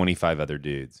with 25 other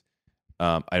dudes.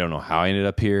 I don't know how I ended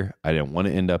up here. I didn't want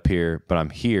to end up here, but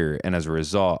I'm here. And as a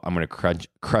result, I'm going to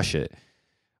crush it.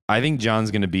 I think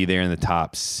John's going to be there in the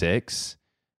top 6.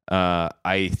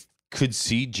 I could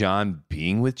see John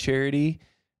being with Charity.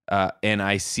 And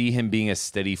I see him being a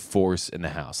steady force in the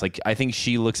house. Like, I think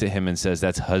she looks at him and says,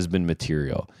 that's husband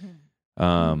material.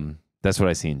 That's what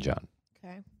I see in John.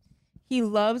 Okay. He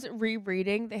loves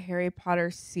rereading the Harry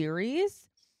Potter series.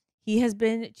 He has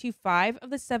been to 5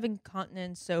 of the 7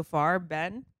 continents so far.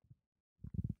 Ben,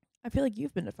 I feel like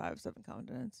you've been to 5 of 7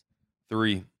 continents.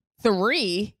 3.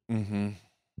 3? Mm-hmm.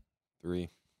 3.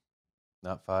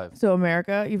 Not 5. So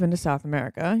America, you've been to South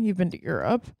America. You've been to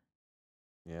Europe.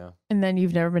 Yeah. And then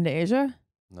you've never been to Asia?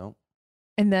 No.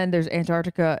 And then there's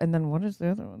Antarctica. And then what is the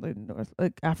other one?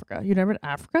 Like Africa. You've never been to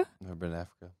Africa? Never been to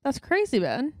Africa. That's crazy,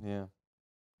 Ben. Yeah.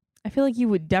 I feel like you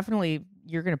would definitely,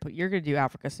 you're gonna do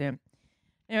Africa soon.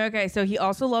 Okay, so he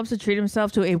also loves to treat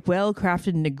himself to a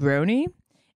well-crafted Negroni.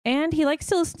 And he likes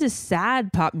to listen to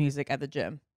sad pop music at the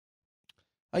gym.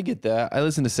 I get that. I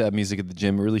listen to sad music at the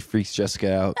gym. It really freaks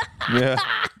Jessica out. Yeah.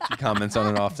 She comments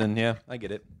on it often. Yeah, I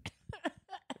get it.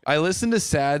 I listen to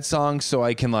sad songs so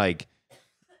I can like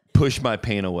push my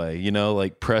pain away, you know,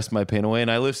 like press my pain away.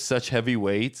 And I lift such heavy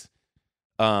weights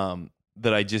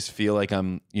that I just feel like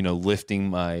I'm, you know, lifting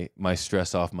my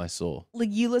stress off my soul. Like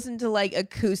you listen to like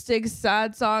acoustic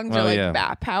sad songs or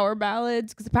like power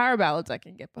ballads? Because the power ballads I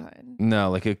can get behind. No,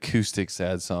 like acoustic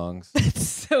sad songs. That's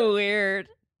so weird.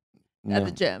 At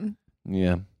the gym.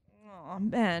 Yeah. Oh,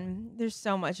 Ben, there's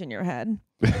so much in your head.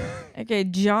 Okay,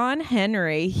 John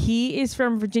Henry. He is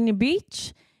from Virginia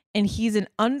Beach, and he's an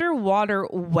underwater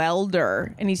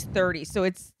welder, and he's 30. So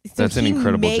that's an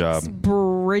incredible job.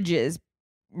 Bridges,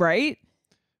 right?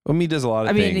 Well, he does a lot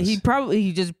of things. I mean,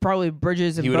 he just probably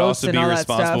bridges and he would boats also be and all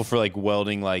responsible that for like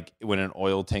welding, like when an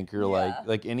oil tanker,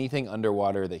 like anything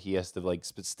underwater that he has to like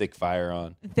stick fire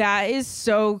on. That is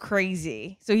so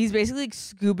crazy. So he's basically like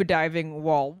scuba diving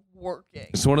while working.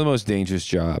 It's one of the most dangerous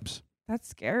jobs. That's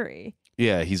scary.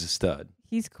 Yeah, he's a stud.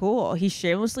 He's cool. He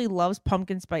shamelessly loves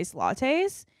pumpkin spice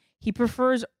lattes. He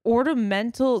prefers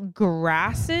ornamental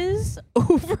grasses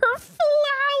over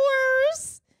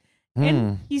flowers.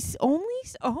 And he's only,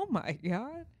 oh my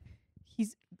God,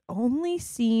 he's only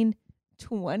seen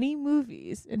 20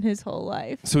 movies in his whole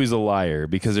life. So he's a liar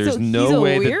because there's he's no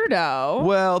way a weirdo.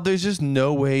 Well, there's just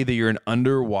no way that you're an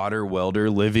underwater welder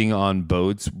living on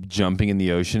boats, jumping in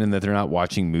the ocean, and that they're not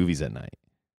watching movies at night.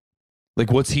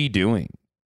 Like, what's he doing?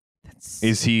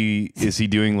 Is he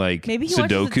doing like maybe he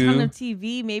Sudoku? watches a ton of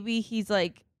TV. Maybe he's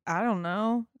like, I don't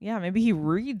know. Yeah, maybe he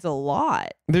reads a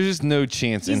lot. There's just no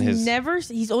chance in his.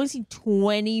 He's only seen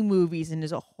 20 movies in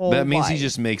his whole That means life. he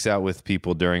just makes out with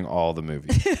people during all the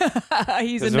movies.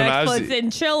 He's a Netflix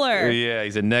and chiller. Yeah,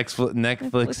 he's a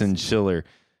Netflix and chiller.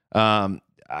 I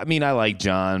mean, I like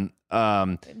John.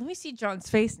 Let me see John's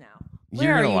face now.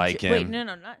 You're gonna like him. Wait, no,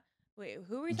 not. Wait,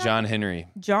 who are we talking? John Henry.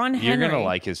 John Henry. You're gonna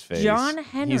like his face. John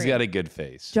Henry. He's got a good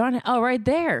face. Right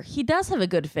there. He does have a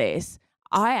good face.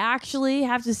 I actually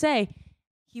have to say,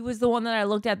 he was the one that I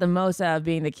looked at the most out of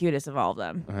being the cutest of all of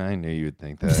them. I knew you would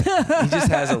think that. He just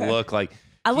has a look like.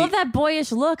 I love that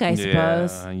boyish look, I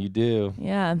suppose. Yeah, you do.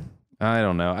 Yeah. I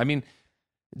don't know. I mean,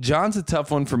 John's a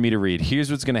tough one for me to read. Here's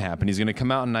what's going to happen. He's going to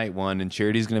come out on night one, and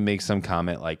Charity's going to make some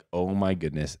comment like, oh my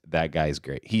goodness, that guy's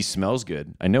great. He smells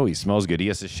good. I know he smells good. He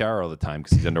has to shower all the time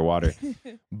because he's underwater.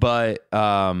 But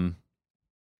John's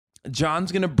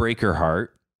going to break her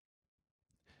heart.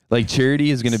 Like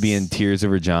Charity is going to be in tears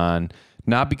over John,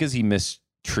 not because he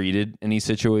mistreated any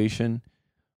situation,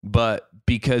 but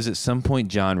because at some point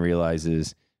John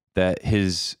realizes that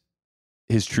his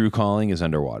true calling is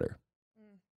underwater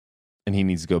and he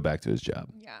needs to go back to his job.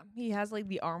 Yeah, he has like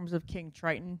the arms of King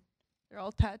Triton. They're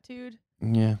all tattooed.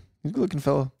 Yeah, he's a good looking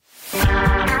fellow.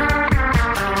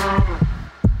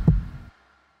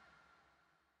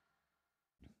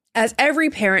 As every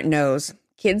parent knows,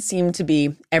 kids seem to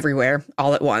be everywhere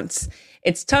all at once.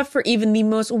 It's tough for even the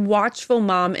most watchful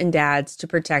mom and dads to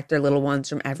protect their little ones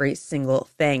from every single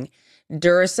thing.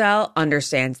 Duracell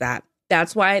understands that.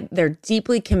 That's why they're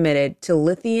deeply committed to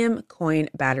lithium coin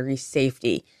battery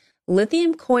safety.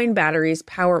 Lithium coin batteries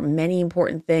power many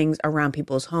important things around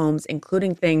people's homes,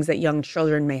 including things that young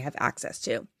children may have access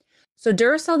to. So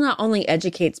Duracell not only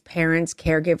educates parents,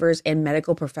 caregivers, and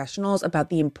medical professionals about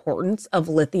the importance of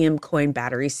lithium coin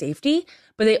battery safety,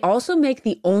 but they also make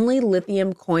the only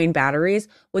lithium coin batteries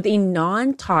with a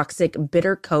non-toxic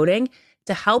bitter coating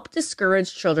to help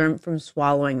discourage children from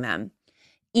swallowing them.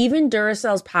 Even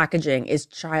Duracell's packaging is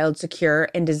child secure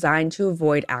and designed to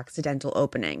avoid accidental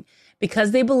opening.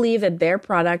 Because they believe that their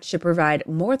product should provide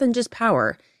more than just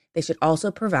power, they should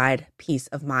also provide peace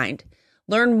of mind.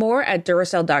 Learn more at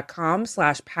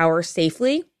Duracell.com/power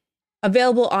safely.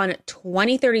 Available on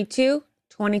 2032,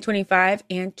 2025,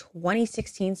 and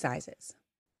 2016 sizes.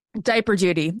 Diaper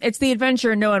duty. It's the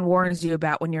adventure no one warns you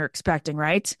about when you're expecting,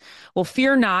 right? Well,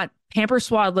 fear not. Pampers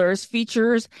Swaddlers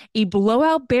features a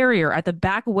blowout barrier at the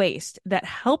back waist that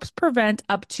helps prevent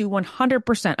up to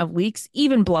 100% of leaks,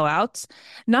 even blowouts.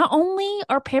 Not only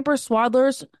are Pampers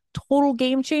Swaddlers total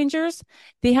game changers,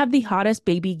 they have the hottest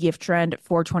baby gift trend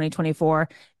for 2024,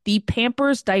 the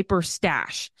Pampers Diaper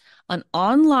Stash, an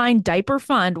online diaper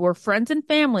fund where friends and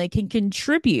family can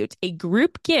contribute a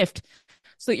group gift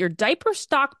so that your diaper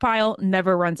stockpile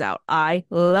never runs out. I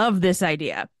love this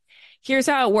idea. Here's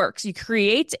how it works. You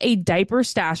create a diaper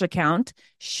stash account,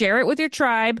 share it with your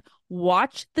tribe,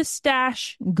 watch the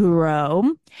stash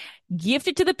grow, gift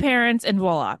it to the parents, and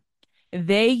voila.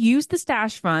 They use the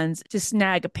stash funds to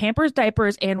snag Pampers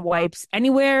diapers and wipes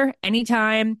anywhere,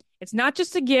 anytime. It's not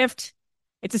just a gift.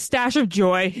 It's a stash of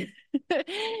joy,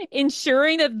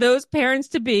 ensuring that those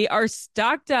parents-to-be are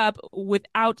stocked up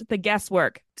without the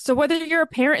guesswork. So whether you're a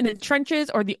parent in the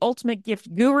trenches or the ultimate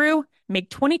gift guru, make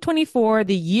 2024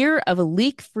 the year of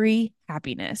leak-free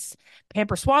happiness.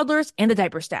 Pampers Swaddlers and the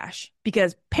Diaper Stash,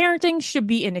 because parenting should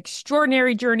be an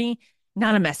extraordinary journey,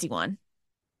 not a messy one.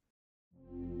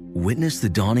 Witness the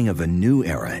dawning of a new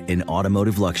era in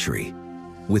automotive luxury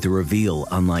with a reveal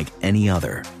unlike any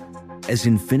other as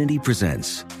Infiniti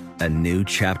presents a new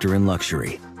chapter in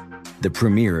luxury, the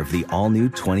premiere of the all-new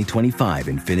 2025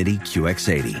 Infiniti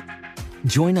QX80.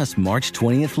 Join us March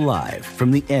 20th live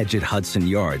from the Edge at Hudson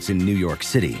Yards in New York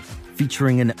City,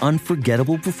 featuring an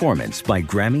unforgettable performance by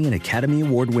Grammy and Academy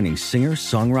Award-winning singer,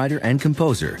 songwriter, and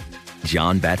composer,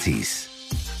 Jon Batiste.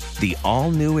 The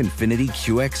all-new Infiniti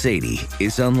QX80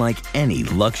 is unlike any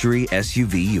luxury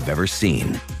SUV you've ever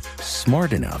seen.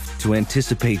 Smart enough to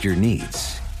anticipate your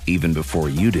needs, even before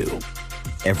you do.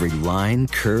 Every line,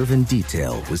 curve, and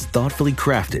detail was thoughtfully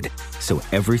crafted, so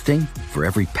everything for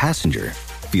every passenger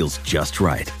feels just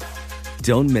right.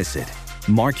 Don't miss it.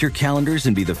 Mark your calendars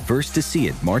and be the first to see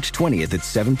it March 20th at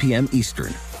 7 p.m.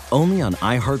 Eastern, only on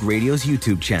iHeartRadio's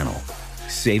YouTube channel.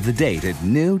 Save the date at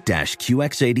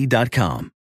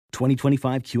new-QX80.com.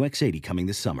 2025 QX80 coming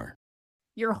this summer.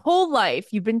 Your whole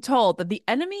life, you've been told that the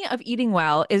enemy of eating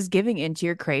well is giving into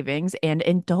your cravings and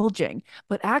indulging.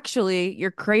 But actually,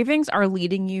 your cravings are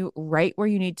leading you right where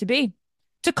you need to be.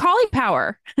 To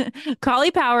Caulipower.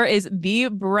 Caulipower is the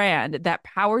brand that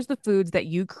powers the foods that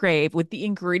you crave with the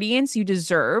ingredients you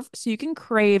deserve so you can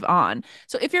crave on.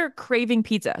 So if you're craving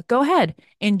pizza, go ahead.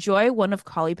 Enjoy one of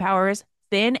Caulipower's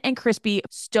thin and crispy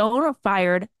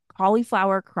stone-fired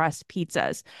cauliflower crust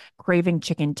pizzas. Craving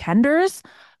chicken tenders?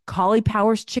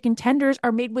 Caulipower's chicken tenders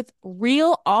are made with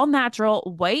real,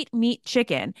 all-natural white meat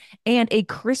chicken and a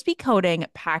crispy coating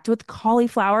packed with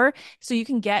cauliflower so you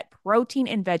can get protein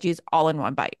and veggies all in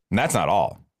one bite. And that's not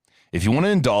all. If you want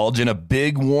to indulge in a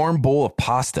big, warm bowl of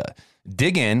pasta,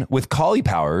 dig in with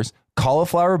Caulipower's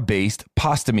cauliflower-based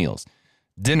pasta meals.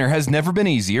 Dinner has never been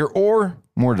easier or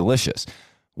more delicious.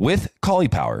 With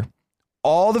Caulipower,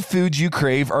 all the foods you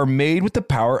crave are made with the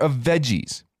power of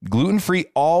veggies. Gluten-free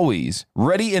always,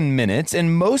 ready in minutes,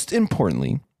 and most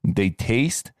importantly, they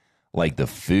taste like the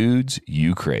foods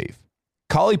you crave.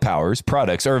 Caulipower's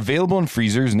products are available in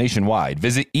freezers nationwide.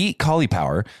 Visit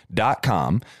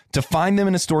eatcaulipower.com to find them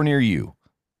in a store near you.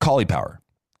 Caulipower.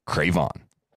 Crave on.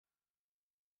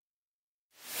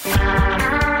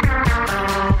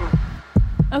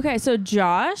 Okay, so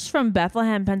Josh from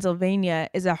Bethlehem, Pennsylvania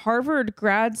is a Harvard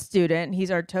grad student.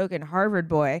 He's our token Harvard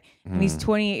boy, and he's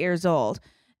 28 years old.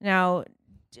 Now,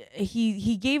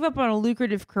 he gave up on a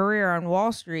lucrative career on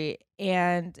Wall Street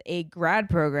and a grad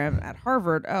program at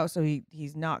Harvard. Oh, so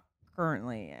he's not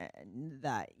currently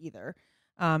that either.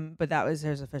 But that was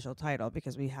his official title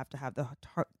because we have to have the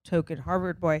token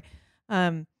Harvard boy.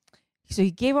 So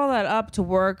he gave all that up to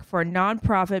work for a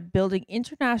nonprofit building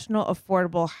international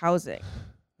affordable housing.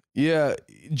 Yeah,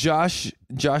 Josh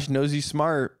knows he's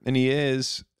smart, and he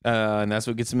is, and that's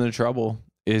what gets him into trouble.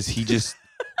 Is he just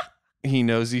he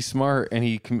knows he's smart,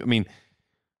 and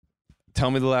tell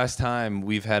me the last time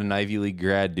we've had an Ivy League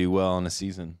grad do well in a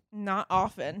season. Not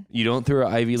often. You don't throw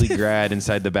an Ivy League grad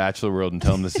inside the Bachelor world and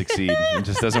tell him to succeed. It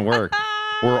just doesn't work.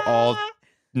 We're all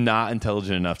not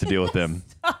intelligent enough to deal with them.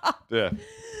 Yeah.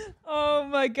 Oh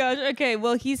my gosh. Okay,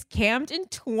 well, he's camped in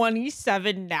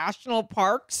 27 national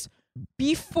parks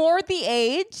before the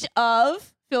age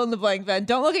of fill in the blank, Ben.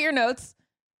 Don't look at your notes.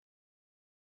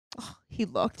 Oh, he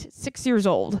looked 6 years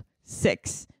old.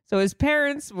 6. So his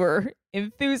parents were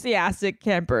enthusiastic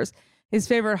campers. His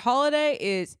favorite holiday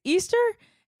is Easter,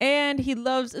 and he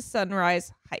loves a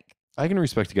sunrise hike. I can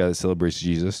respect a guy that celebrates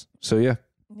Jesus. So yeah.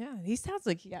 Yeah, he sounds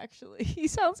like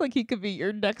he could be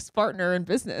your next partner in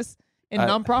business in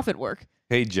nonprofit work.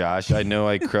 Hey, Josh, I know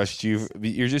I crushed you.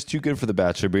 You're just too good for The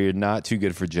Bachelor, but you're not too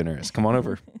good for Generous. Come on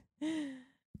over.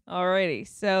 Alrighty.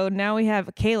 So now we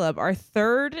have Caleb, our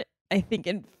third, I think,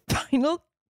 and final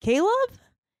Caleb.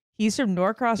 He's from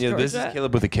Norcross, Georgia. Yeah, this is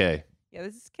Caleb with a K. Yeah,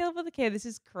 this is Caleb with a K. This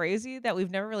is crazy that we've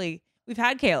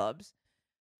had Caleb's,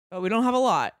 but we don't have a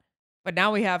lot. But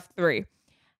now we have 3.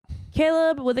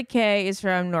 Caleb with a K is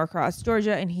from Norcross,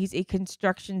 Georgia, and he's a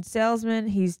construction salesman.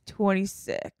 He's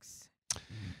 26.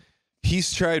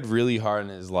 He's tried really hard in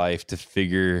his life to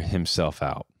figure himself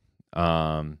out.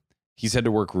 He's had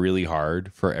to work really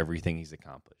hard for everything he's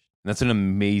accomplished. And that's an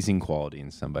amazing quality in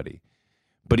somebody.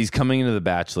 But he's coming into the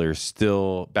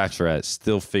Bachelorette,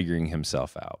 still figuring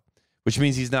himself out, which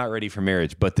means he's not ready for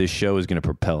marriage. But this show is going to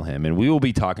propel him. And we will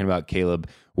be talking about Caleb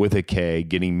with a K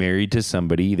getting married to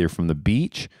somebody either from the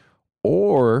beach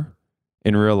or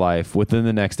in real life within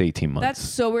the next 18 months. That's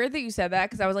so weird that you said that,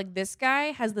 because I was like, this guy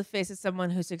has the face of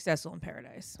someone who's successful in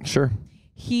paradise. Sure.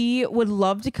 He would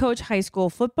love to coach high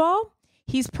school football.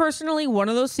 He's personally one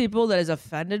of those people that is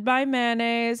offended by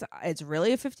mayonnaise. It's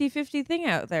really a 50-50 thing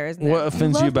out there, isn't it? What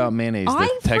offends you about mayonnaise?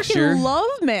 The texture? I freaking love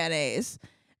mayonnaise.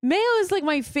 Mayo is like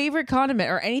my favorite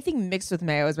condiment, or anything mixed with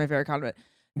mayo is my favorite condiment.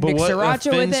 But mix what sriracha with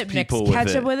offends it, mix people with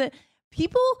ketchup it? with it.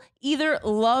 People either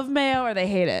love mayo or they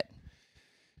hate it.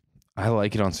 I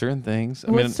like it on certain things.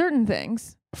 With certain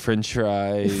things. French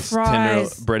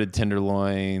fries. Breaded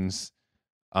tenderloins,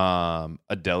 a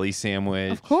deli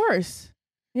sandwich. Of course.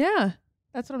 Yeah.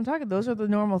 That's what I'm talking. Those are the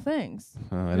normal things.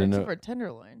 I didn't know. For a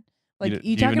tenderloin. Like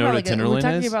you talking about like a tenderloin is?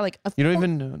 Talking about like a you don't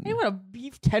even know. You know what a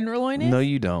beef tenderloin is? No,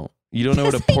 you don't. You don't know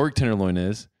what a pork tenderloin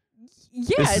is.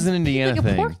 Yeah, this is an Indiana like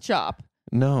thing. A pork chop.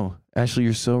 No, Ashley,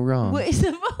 you're so wrong. What is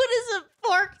a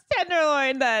pork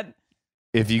tenderloin then?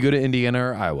 If you go to Indiana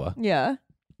or Iowa, yeah,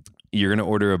 you're gonna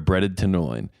order a breaded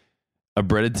tenderloin. A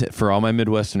breaded for all my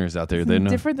Midwesterners out there, it's they know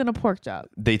different than a pork chop.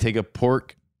 They take a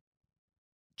pork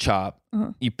chop,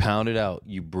 you pound it out,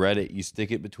 you bread it, you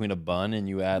stick it between a bun, and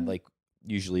you add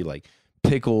usually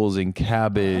pickles and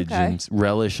cabbage and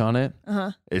relish on it.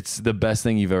 It's the best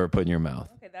thing you've ever put in your mouth.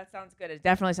 Okay, that sounds good. It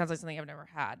definitely sounds like something I've never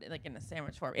had, like in a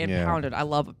sandwich form. And pounded. I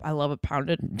love a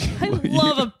pounded. I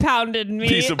love a pounded meat.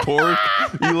 Piece of pork.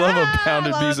 You love a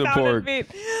pounded piece of pork. Meat.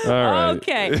 All right.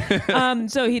 Okay.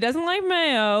 So he doesn't like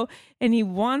mayo, and he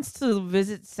wants to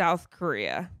visit South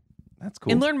Korea. That's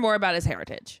cool. And learn more about his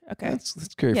heritage. Okay. That's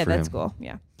great for him. Yeah, that's cool.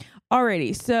 Yeah.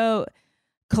 Alrighty. So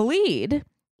Khalid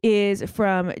is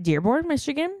from Dearborn,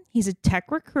 Michigan. He's a tech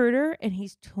recruiter, and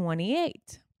he's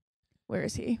 28. Where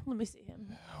is he? Let me see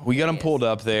him. We got him pulled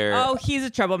up there. Oh, he's a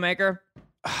troublemaker.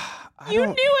 You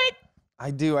knew it.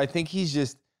 I do. I think he's a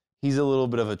little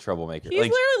bit of a troublemaker. He's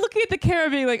literally looking at the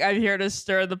camera being like, I'm here to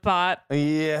stir the pot.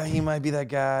 Yeah, he might be that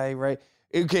guy, right?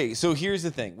 Okay, so here's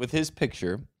the thing. With his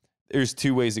picture, there's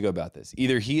 2 ways to go about this.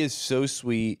 Either he is so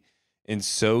sweet and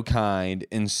so kind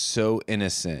and so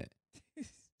innocent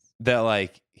that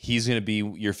he's going to be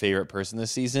your favorite person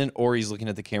this season, or he's looking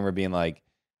at the camera being like,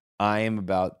 I am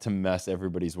about to mess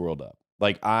everybody's world up.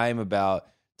 I'm about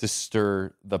to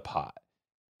stir the pot.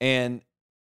 And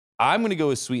I'm going to go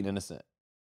with sweet and innocent.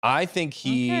 I think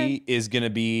he is going to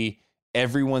be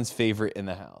everyone's favorite in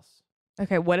the house.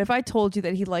 Okay, what if I told you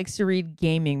that he likes to read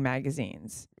gaming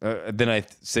magazines? Then I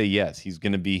say yes. He's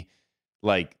going to be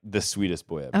like the sweetest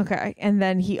boy ever. Okay. And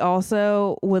then he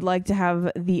also would like to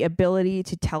have the ability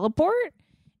to teleport,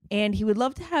 and he would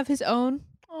love to have his own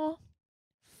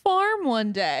farm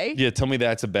one day. Yeah, tell me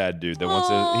that's a bad dude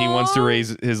that he wants to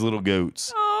raise his little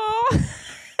goats,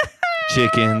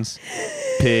 chickens,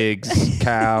 pigs,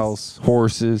 cows,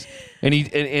 horses, and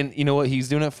you know what he's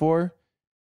doing it for?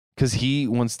 Because he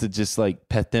wants to just like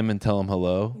pet them and tell them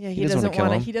hello. Yeah, he doesn't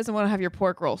want to. He doesn't want to have your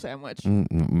pork roll sandwich.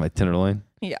 My tenderloin.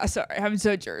 Yeah, sorry, I'm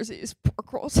so Jersey's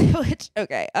pork roll sandwich.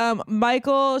 Okay,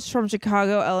 Michael's from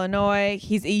Chicago, Illinois.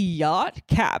 He's a yacht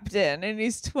captain, and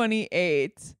he's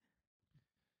 28.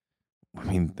 I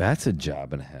mean, that's a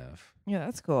job and a half. Yeah,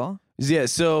 that's cool. Yeah,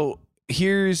 so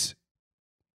he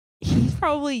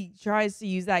probably tries to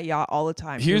use that yacht all the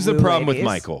time. Here's the problem with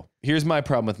Michael. Here's my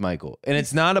problem with Michael. And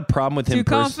it's not a problem with him. Too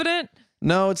confident?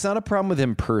 No, it's not a problem with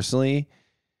him personally.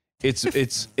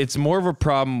 It's more of a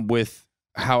problem with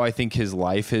how I think his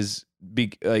life has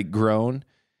grown.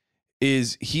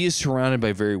 Is he is surrounded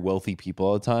by very wealthy people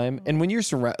all the time. And when you're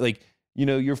surrounded,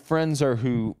 your friends are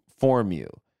who form you.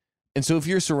 And so if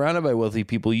you're surrounded by wealthy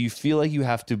people, you feel like you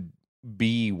have to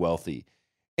be wealthy.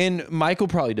 And Michael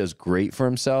probably does great for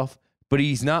himself, but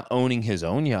he's not owning his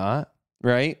own yacht,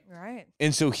 right? Right.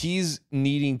 And so he's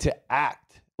needing to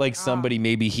act like somebody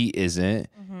maybe he isn't.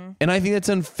 Mm-hmm. And I think that's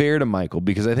unfair to Michael,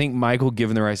 because I think Michael,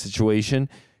 given the right situation,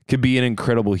 could be an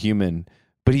incredible human,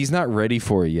 but he's not ready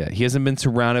for it yet. He hasn't been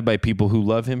surrounded by people who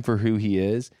love him for who he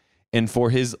is and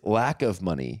for his lack of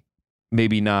money,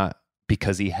 maybe not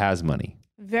because he has money.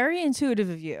 Very intuitive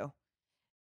of you.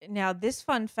 Now, this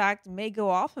fun fact may go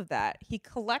off of that. He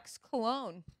collects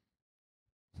cologne.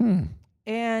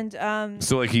 And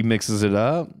so he mixes it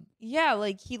up? Yeah,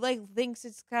 he thinks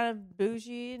it's kind of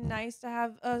bougie and nice to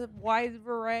have a wide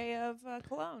array of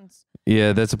colognes.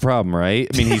 Yeah, that's a problem, right?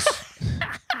 I mean,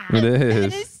 it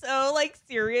is. He's so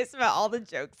serious about all the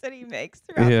jokes that he makes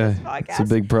throughout this podcast.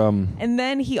 It's a big problem. And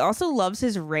then he also loves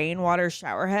his rainwater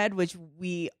shower head, which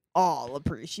we all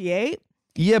appreciate.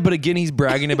 Yeah, but again, he's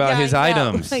bragging about his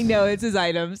items. I know, it's his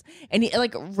items. And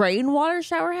rainwater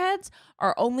shower heads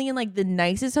are only in the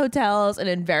nicest hotels and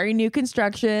in very new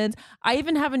constructions. I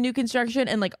even have a new construction,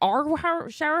 and our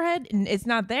shower head, and it's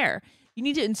not there. You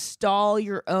need to install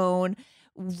your own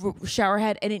shower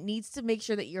head, and it needs to make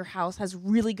sure that your house has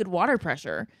really good water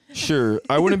pressure. Sure.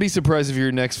 I wouldn't be surprised if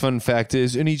your next fun fact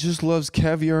is, and he just loves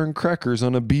caviar and crackers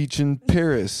on a beach in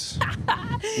Paris.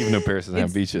 Even though Paris doesn't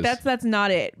have beaches. That's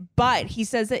not it. But he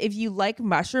says that if you like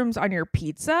mushrooms on your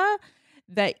pizza,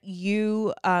 that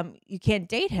you can't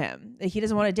date him. That he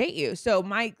doesn't want to date you. So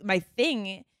my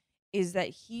thing is that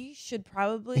he should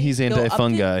probably He's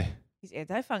anti-fungi. He's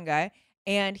anti-fungi.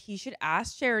 And he should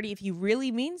ask Charity if he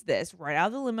really means this right out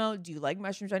of the limo. Do you like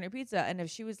mushrooms on your pizza? And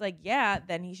if she was like, yeah,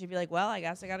 then he should be like, well, I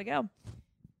guess I got to go.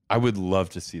 I would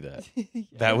love to see that. Yeah.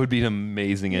 That would be an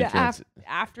amazing entrance.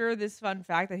 After this fun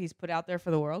fact that he's put out there for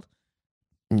the world.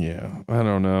 Yeah, I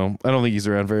don't know. I don't think he's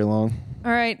around very long.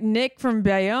 All right, Nick from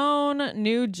Bayonne,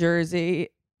 New Jersey.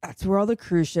 That's where all the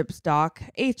cruise ships dock.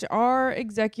 HR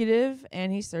executive,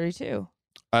 and he's 32.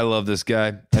 I love this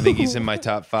guy. I think he's in my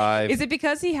top 5. Is it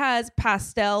because he has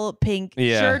pastel pink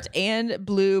shirt and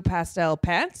blue pastel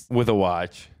pants? With a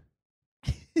watch.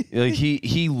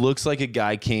 He looks like a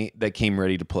guy that came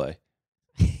ready to play.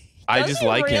 I just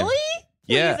like him. Really?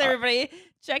 Yeah. Please, everybody,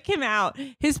 check him out.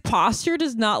 His posture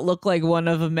does not look like one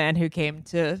of a man who came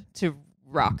to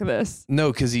rock this.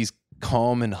 No, because he's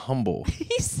calm and humble.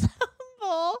 He's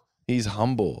humble. He's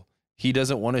humble. He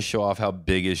doesn't want to show off how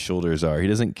big his shoulders are. He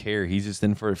doesn't care. He's just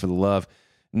in for it for the love.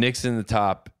 Nick's in the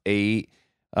top 8.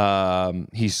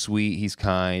 He's sweet. He's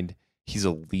kind. He's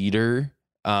a leader.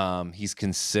 He's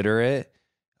considerate.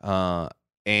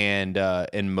 And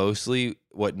mostly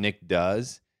what Nick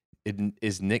does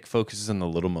is Nick focuses on the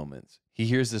little moments. He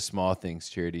hears the small things,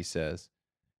 Charity says.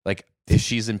 If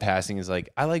she's in passing, is like,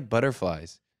 I like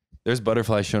butterflies. There's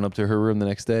butterflies showing up to her room the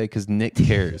next day because Nick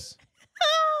cares.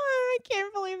 I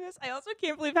can't believe this. I also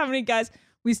can't believe how many guys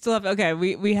we still have. Okay,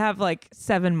 we have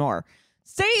 7 more.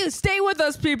 Stay with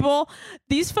us, people.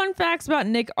 These fun facts about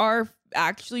Nick are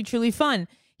actually truly fun.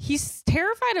 He's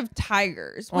terrified of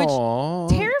tigers, which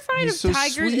terrified of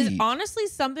tigers is honestly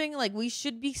something we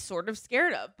should be sort of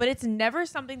scared of, but it's never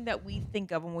something that we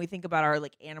think of when we think about our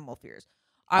animal fears.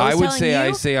 I would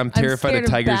say I'm terrified of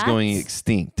tigers going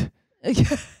extinct.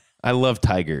 I love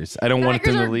tigers. I don't want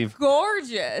them to leave.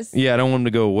 Gorgeous. Yeah, I don't want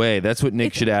them to go away. That's what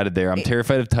Nick should have added there. I'm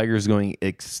terrified of tigers going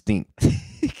extinct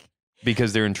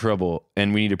because they're in trouble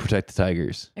and we need to protect the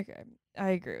tigers. Okay,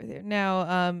 I agree with you.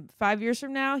 Now, 5 years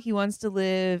from now, he wants to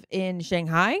live in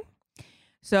Shanghai.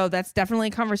 So that's definitely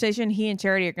a conversation he and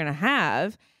Charity are going to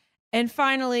have. And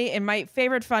finally, and my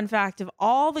favorite fun fact of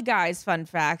all the guys' fun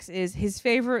facts is his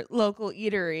favorite local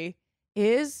eatery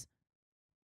is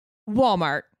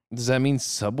Walmart. Does that mean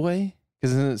Subway?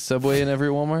 Because isn't it Subway in every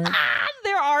Walmart?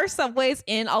 There are Subways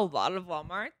in a lot of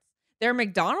Walmarts. There are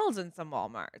McDonald's in some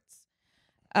Walmarts.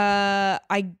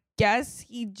 I guess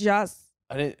he just...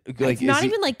 I didn't, it's not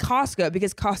even like Costco,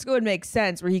 because Costco would make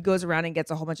sense where he goes around and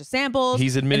gets a whole bunch of samples.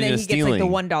 He's admitted and then to he stealing.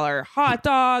 gets like the $1 hot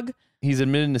dog. He's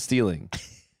admitted to stealing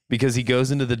because he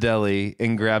goes into the deli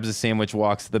and grabs a sandwich,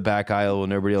 walks to the back aisle when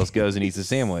nobody else goes, and eats a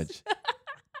sandwich.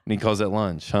 And he calls it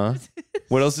lunch, huh?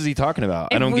 What else is he talking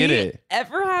about? I don't get it. If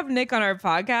we ever have Nick on our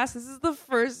podcast, this is the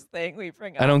first thing we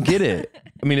bring up. I don't get it.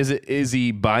 I mean, is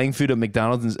he buying food at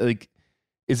McDonald's and like?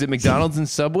 Is it McDonald's and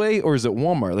Subway, or is it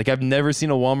Walmart? Like, I've never seen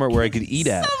a Walmart where I could eat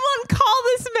at. Someone call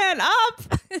this man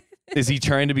up. Is he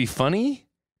trying to be funny?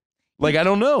 Like, I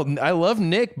don't know. I love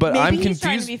Nick, but Maybe I'm he's confused.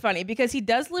 trying to be funny because he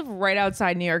does live right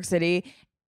outside New York City.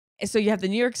 So you have the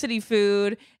New York City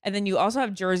food, and then you also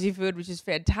have Jersey food, which is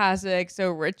fantastic, so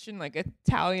rich and like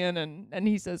Italian, and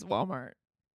he says Walmart.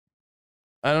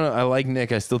 I don't know. I like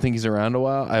Nick. I still think he's around a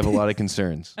while. I have a lot of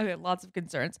concerns. Okay, lots of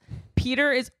concerns.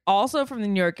 Peter is also from the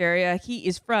New York area. He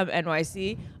is from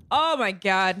NYC. Oh my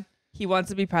God. He wants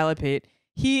to be Pilot Pete.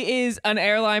 He is an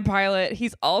airline pilot.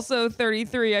 He's also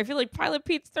 33. I feel like Pilot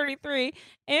Pete's 33,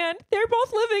 and they're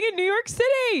both living in New York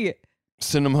City.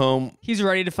 Send him home. He's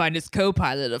ready to find his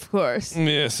co-pilot, of course.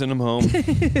 Yeah, send him home.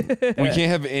 We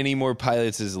can't have any more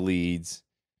pilots as leads.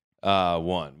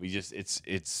 One.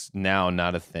 It's now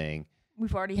not a thing.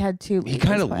 We've already had 2. He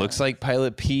kind of looks like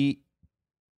Pilot Pete.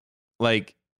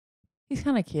 Like, he's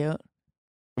kind of cute.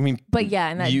 I mean, But yeah,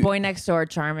 and that boy next door,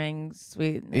 charming,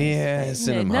 sweet. Yeah,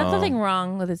 send him home. Nothing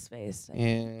wrong with his face.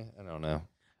 Yeah, I don't know. Okay.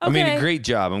 I mean, great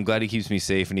job. I'm glad he keeps me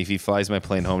safe. And if he flies my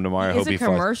plane home tomorrow, I hope he He's a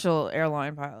flies. commercial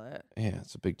airline pilot. Yeah,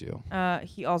 it's a big deal.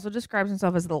 He also describes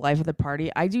himself as the life of the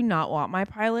party. I do not want my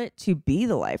pilot to be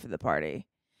the life of the party.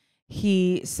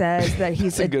 He says that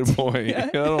he's That's a good point. I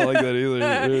don't like that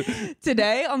either.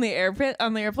 Today on the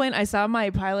airplane, I saw my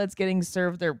pilots getting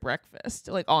served their breakfast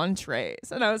like on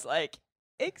trays, and I was like,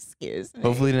 "Excuse me."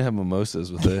 Hopefully, he didn't have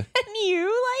mimosas with it. Can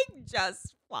you like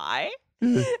just fly?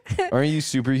 Aren't you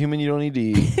superhuman? You don't need to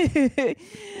eat.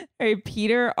 All right,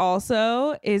 Peter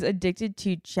also is addicted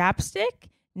to chapstick,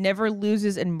 never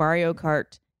loses in Mario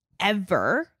Kart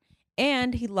ever,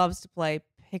 and he loves to play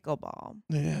pickleball.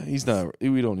 Yeah, he's not.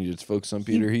 We don't need to focus on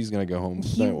Peter. He's gonna go home.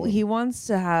 He wants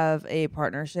to have a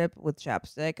partnership with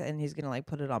chapstick, and he's gonna like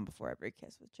put it on before every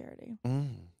kiss with Charity.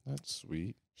 That's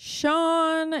sweet.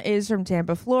 Sean is from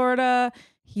Tampa, Florida.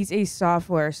 He's a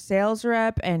software sales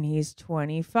rep, and he's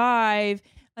 25.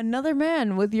 Another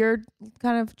man with your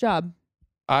kind of job.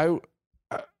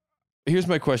 Here's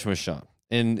my question with Sean,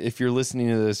 and if you're listening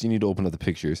to this, you need to open up the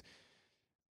pictures.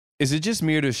 Is it just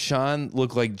me, or does Sean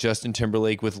look like Justin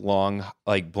Timberlake with long,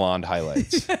 like, blonde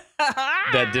highlights?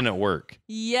 That didn't work.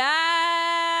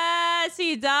 Yes,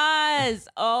 he does.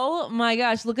 Oh my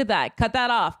gosh, look at that. Cut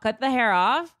that off. Cut the hair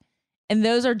off. And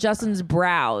those are Justin's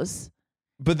brows.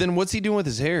 But then what's he doing with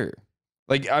his hair?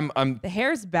 Like, The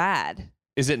hair's bad.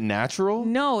 Is it natural?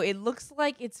 No, it looks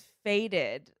like it's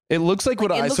faded. It looks like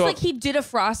what I saw. It looks like he did a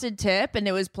frosted tip and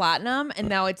it was platinum, and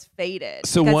now it's faded.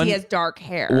 So because he has dark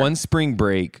hair. One spring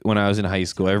break when I was in high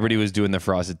school, everybody was doing the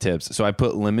frosted tips. So I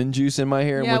put lemon juice in my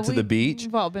hair and went to the beach.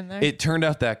 We've all been there. It turned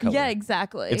out that color. Yeah,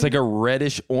 exactly. It's like a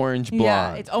reddish orange blonde.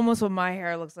 Yeah, it's almost what my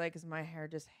hair looks like, because my hair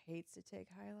just hates to take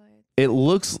highlights. It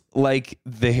looks like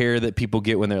the hair that people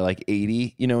get when they're like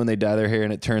 80, you know, when they dye their hair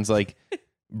and it turns like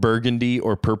burgundy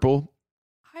or purple.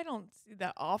 I don't see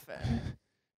that often.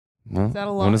 Well, Is that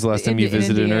a lot? when was the last time you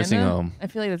visited a nursing home? I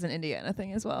feel like that's an Indiana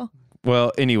thing as well.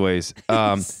 Well, anyways,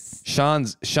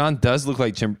 Sean does look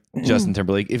like Justin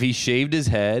Timberlake. If he shaved his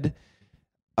head,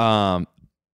 I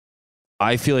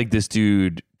feel like this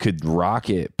dude could rock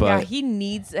it. But yeah, he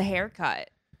needs a haircut,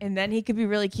 and then he could be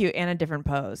really cute and a different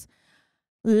pose.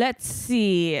 Let's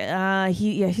see.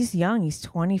 He's young. He's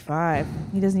 25.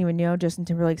 He doesn't even know Justin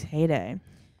Timberlake's heyday.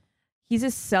 He's a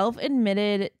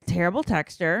self-admitted terrible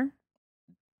texter.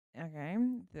 Okay,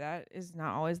 that is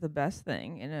not always the best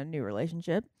thing in a new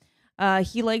relationship.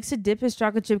 He likes to dip his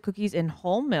chocolate chip cookies in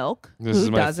whole milk. This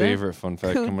is my favorite fun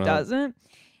fact coming up. Who doesn't?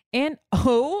 And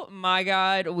oh my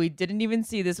God, we didn't even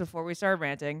see this before we started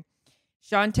ranting.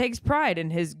 Sean takes pride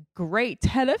in his great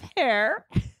head of hair.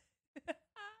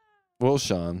 Well,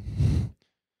 Sean,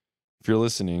 if you're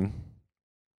listening,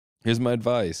 here's my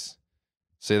advice.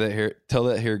 Tell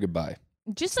that hair goodbye.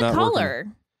 Just It's the not color.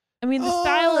 I mean, the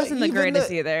style isn't the even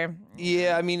greatest either.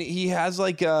 Yeah, I mean, he has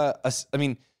like a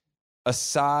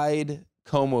side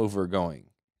comb over going.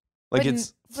 Like But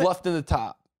it's fluffed in the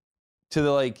top. to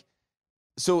the like.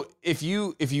 So if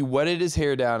you wetted his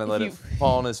hair down and let it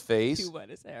fall on his face, You wet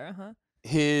his hair,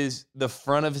 the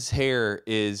front of his hair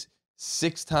is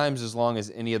 6 times as long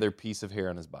as any other piece of hair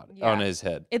on his body, on his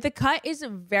head. The cut is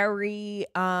very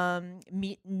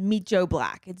Meet Joe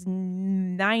Black. It's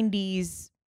 90s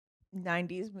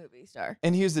movie star.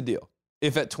 And here's the deal.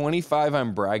 If at 25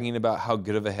 I'm bragging about how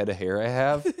good of a head of hair I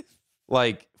have,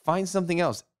 like find something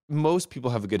else. Most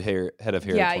people have a good head of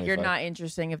hair. Yeah, at 25. you're not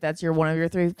interesting if that's one of your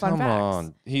 3 fun Come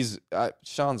facts. on.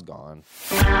 Sean's gone.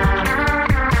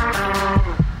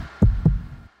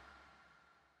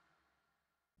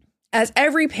 As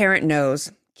every parent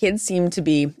knows, kids seem to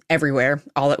be everywhere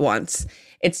all at once.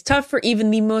 It's tough for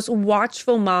even the most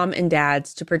watchful mom and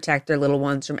dads to protect their little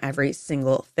ones from every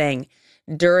single thing.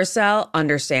 Duracell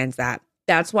understands that.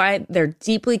 That's why they're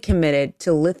deeply committed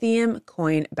to lithium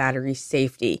coin battery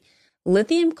safety.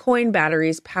 Lithium coin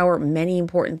batteries power many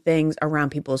important things around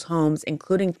people's homes,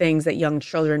 including things that young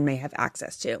children may have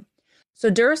access to. So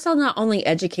Duracell not only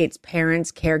educates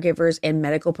parents, caregivers, and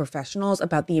medical professionals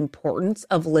about the importance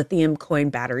of lithium coin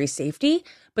battery safety,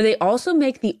 but they also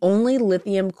make the only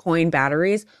lithium coin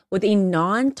batteries with a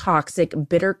non-toxic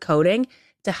bitter coating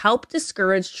to help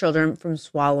discourage children from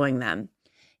swallowing them.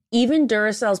 Even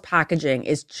Duracell's packaging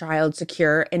is child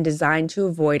secure and designed to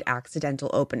avoid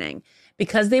accidental opening.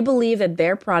 Because they believe that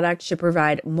their product should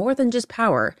provide more than just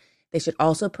power, they should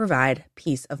also provide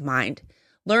peace of mind.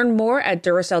 Learn more at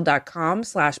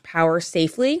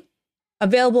Duracell.com/powersafely.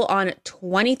 Available on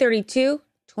 2032,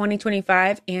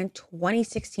 2025, and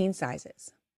 2016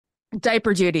 sizes.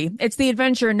 Diaper duty. It's the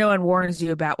adventure no one warns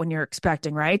you about when you're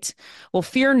expecting, right? Well,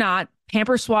 fear not.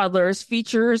 Pampers Swaddlers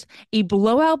features a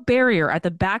blowout barrier at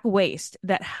the back waist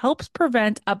that helps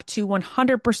prevent up to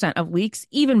 100% of leaks,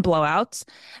 even blowouts.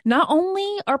 Not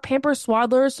only are Pampers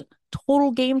Swaddlers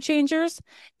total game changers,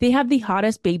 they have the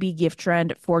hottest baby gift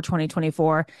trend for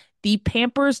 2024, the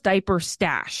Pampers Diaper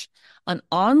Stash, an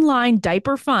online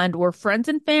diaper fund where friends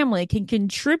and family can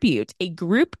contribute a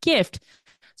group gift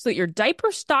so that your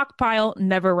diaper stockpile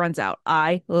never runs out.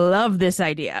 I love this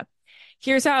idea.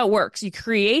 Here's how it works. You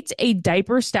create a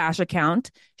diaper stash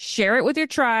account, share it with your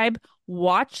tribe,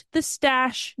 watch the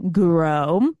stash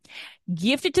grow,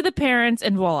 gift it to the parents,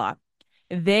 and voila.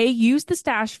 They use the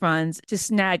stash funds to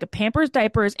snag Pampers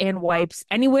diapers and wipes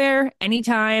anywhere,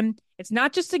 anytime. It's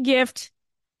not just a gift,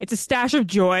 it's a stash of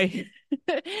joy.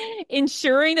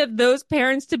 Ensuring that those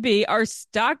parents-to-be are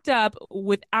stocked up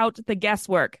without the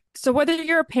guesswork. So whether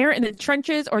you're a parent in the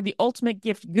trenches or the ultimate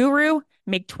gift guru,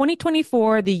 make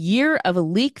 2024 the year of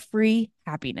leak-free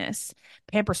happiness.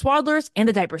 Pampers Swaddlers and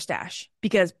the Diaper Stash.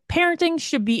 Because parenting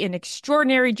should be an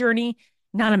extraordinary journey,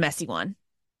 not a messy one.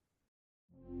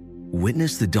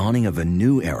 Witness the dawning of a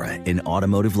new era in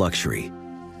automotive luxury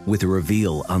with a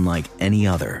reveal unlike any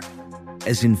other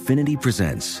as Infiniti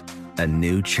presents a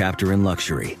new chapter in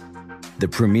luxury, the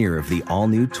premiere of the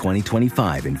all-new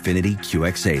 2025 Infiniti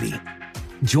QX80.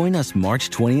 Join us March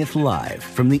 20th live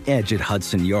from the Edge at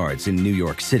Hudson Yards in New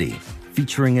York City,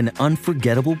 featuring an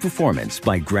unforgettable performance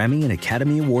by Grammy and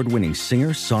Academy Award-winning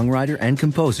singer, songwriter, and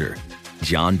composer,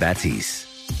 Jon Batiste.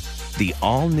 The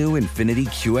all-new Infiniti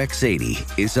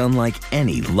QX80 is unlike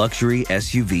any luxury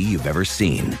SUV you've ever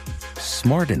seen.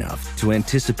 Smart enough to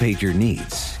anticipate your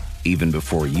needs, even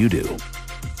before you do.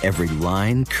 Every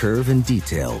line, curve, and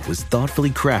detail was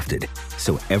thoughtfully crafted,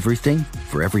 so everything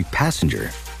for every passenger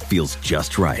feels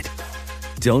just right.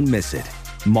 Don't miss it.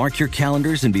 Mark your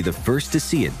calendars and be the first to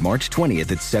see it March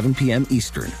 20th at 7 p.m.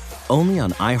 Eastern, only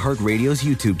on iHeartRadio's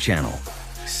YouTube channel.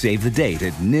 Save the date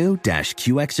at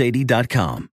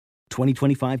new-QX80.com.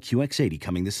 2025 QX80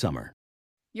 coming this summer.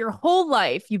 Your whole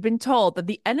life, you've been told that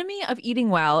the enemy of eating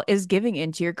well is giving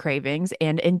into your cravings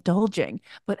and indulging.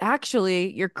 But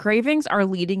actually, your cravings are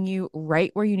leading you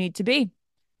right where you need to be.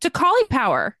 To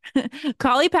Caulipower.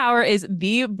 Caulipower is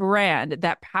the brand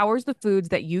that powers the foods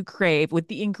that you crave with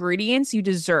the ingredients you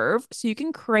deserve so you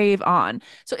can crave on.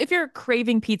 So if you're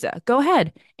craving pizza, go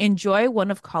ahead. Enjoy one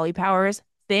of Caulipower's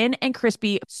thin and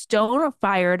crispy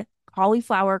stone-fired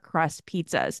cauliflower crust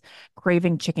pizzas.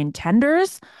 Craving chicken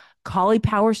tenders?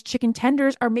 Caulipower's chicken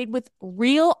tenders are made with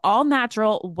real,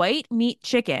 all-natural white meat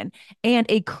chicken and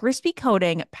a crispy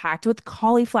coating packed with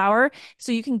cauliflower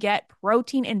so you can get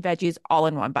protein and veggies all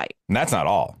in one bite. And that's not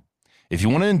all. If you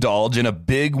want to indulge in a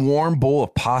big warm bowl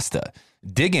of pasta,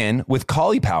 dig in with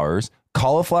Caulipower's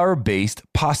cauliflower-based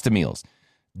pasta meals.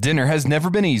 Dinner has never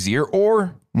been easier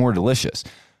or more delicious.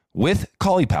 With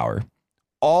Caulipower,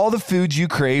 all the foods you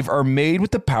crave are made with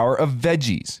the power of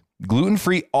veggies.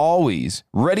 Gluten-free always,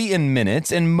 ready in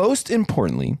minutes, and most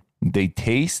importantly, they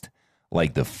taste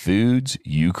like the foods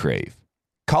you crave.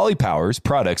 Collie Power's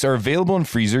products are available in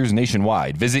freezers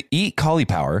nationwide. Visit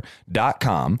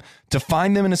eatcollypower.com to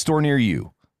find them in a store near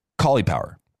you. Collie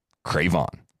Power. Crave on.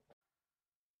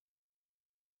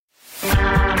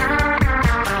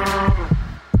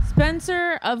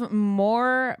 Spencer of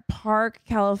Moore Park,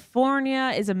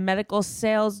 California is a medical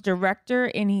sales director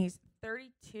and he's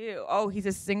 32. Oh, he's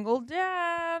a single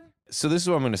dad. So this is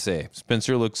what I'm going to say.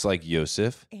 Spencer looks like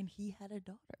Yosef. And he had a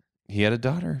daughter. He had a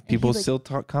daughter. People still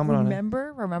comment on it.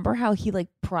 Remember how he like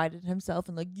prided himself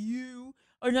and like, you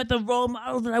are not the role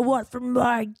model that I want for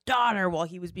my daughter, while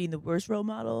he was being the worst role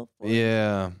model.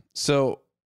 Yeah. So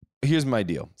here's my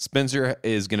deal. Spencer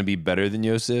is going to be better than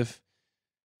Yosef.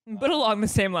 But along the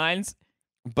same lines.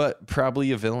 But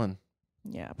probably a villain.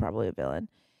 Yeah, probably a villain.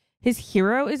 His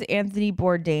hero is Anthony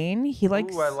Bourdain. He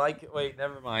likes... Ooh, I like it. Wait,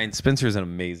 never mind. Spencer's an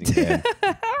amazing man.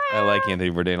 I like Anthony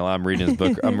Bourdain a lot. I'm reading his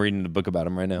book. I'm reading the book about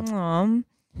him right now.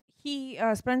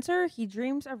 Spencer, he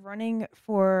dreams of running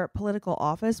for political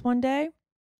office one day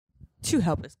to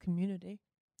help his community.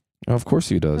 Oh, of course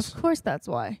he does. Of course, that's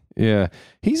why. Yeah.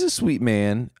 He's a sweet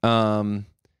man.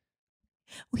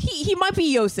 He might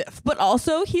be Yosef, but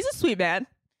also he's a sweet man.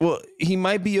 Well, he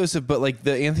might be Yosef, but like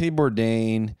the Anthony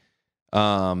Bourdain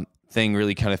thing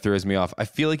really kind of throws me off. I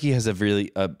feel like he has a really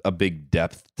a big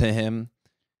depth to him.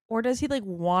 Or does he like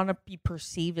want to be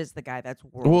perceived as the guy that's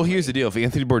worldly? Well, here's the deal. If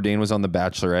Anthony Bourdain was on The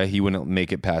Bachelorette, he wouldn't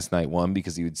make it past night one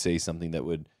because he would say something that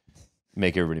would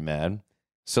make everybody mad.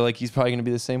 So like he's probably going to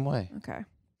be the same way. Okay.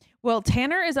 Well,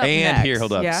 Tanner is up next. And here,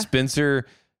 hold up. Yeah? Spencer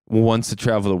wants to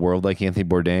travel the world like Anthony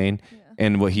Bourdain. Yeah.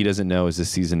 And what he doesn't know is this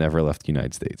season never left the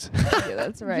United States. Yeah,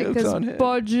 that's right. Because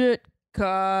budget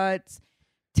cuts.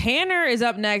 Tanner is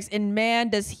up next. And man,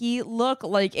 does he look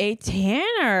like a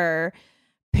Tanner.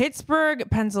 Pittsburgh,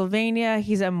 Pennsylvania.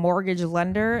 He's a mortgage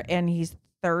lender and he's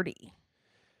 30.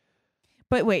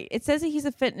 But wait, it says that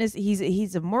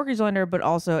he's a mortgage lender, but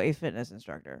also a fitness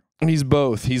instructor. He's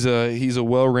both. He's a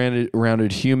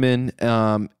well-rounded human.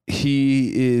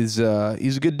 He's a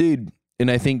good dude,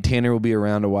 and I think Tanner will be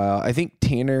around a while. I think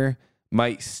Tanner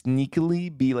might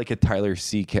sneakily be like a Tyler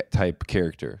C type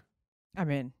character. I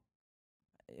mean,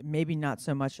 maybe not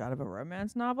so much out of a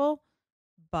romance novel,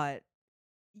 but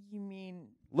you mean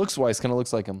looks wise, kind of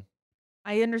looks like him.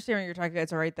 I understand what you're talking about.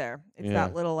 It's right there. It's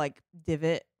that little like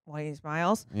divot while he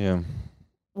smiles. Yeah.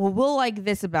 Well, we'll like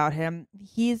this about him.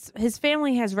 His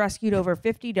family has rescued over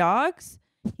 50 dogs.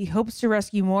 He hopes to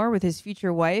rescue more with his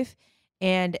future wife.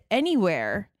 And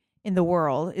anywhere in the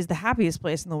world is the happiest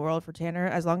place in the world for Tanner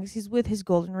as long as he's with his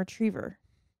golden retriever.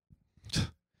 So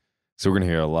we're going to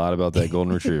hear a lot about that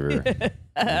golden retriever.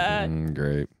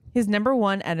 Great. His number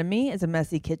one enemy is a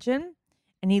messy kitchen.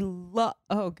 And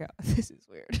oh God, this is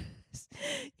weird.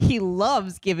 He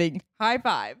loves giving high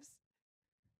fives.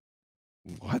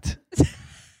 What?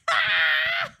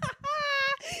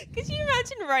 Could you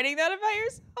imagine writing that about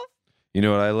yourself? You know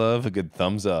what I love? A good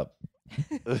thumbs up.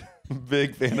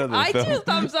 Big fan of the I do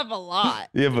thumbs up a lot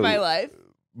in my life.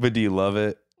 But do you love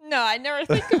it? No, I never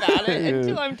think about it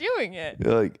until I'm doing it.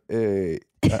 You're like, hey.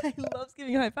 He loves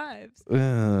giving high fives. I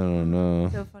don't know.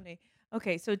 So funny.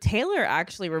 Okay, so Taylor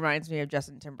actually reminds me of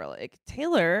Justin Timberlake.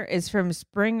 Taylor is from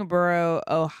Springboro,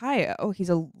 Ohio. He's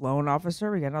a loan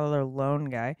officer. We got another loan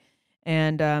guy.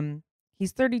 And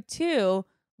he's 32.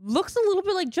 Looks a little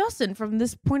bit like Justin from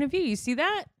this point of view. You see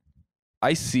that?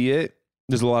 I see it.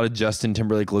 There's a lot of Justin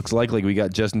Timberlake looks like. Like we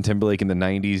got Justin Timberlake in the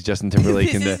 90s, Justin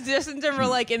Timberlake in the... This is Justin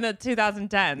Timberlake in the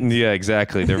 2010s. Yeah,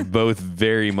 exactly. They're both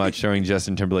very much showing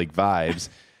Justin Timberlake vibes.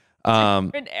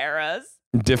 Different eras.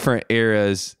 Different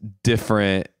eras,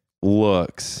 different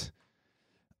looks.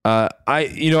 I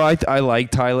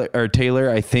like Taylor.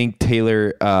 I think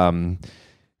Taylor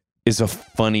is a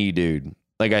funny dude.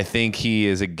 Like I think he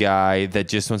is a guy that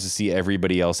just wants to see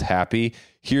everybody else happy.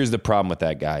 Here's the problem with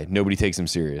that guy. Nobody takes him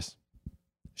serious.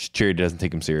 Charity doesn't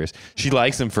take him serious. She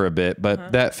likes him for a bit,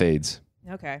 but that fades.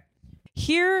 Okay.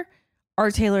 Here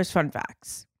are Taylor's fun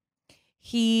facts.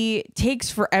 He takes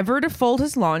forever to fold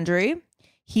his laundry.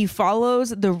 He follows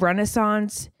the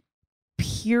Renaissance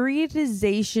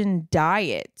periodization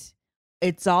diet.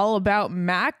 It's all about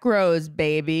macros,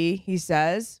 baby, he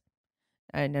says.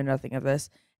 I know nothing of this.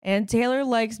 And Taylor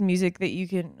likes music that you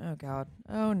can... Oh, God.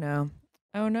 Oh, no.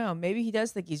 Oh, no. Maybe he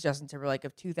does think he's Justin Timberlake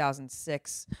of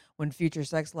 2006 when Future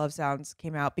Sex Love Sounds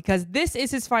came out. Because this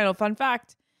is his final fun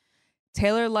fact.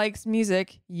 Taylor likes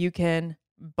music you can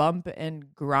bump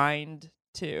and grind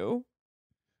to.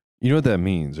 You know what that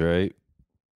means, right?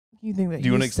 You think that do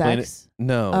you want to explain sex? It?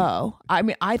 No. Oh, I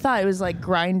mean, I thought it was like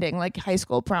grinding, like high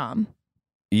school prom.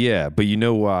 Yeah, but you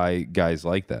know why guys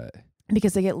like that?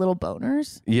 Because they get little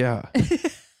boners. Yeah.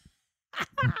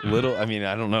 Little, I mean,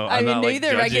 I don't know. I I'm mean, not, maybe like,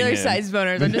 they're judging regular him. size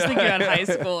boners. I'm just thinking about high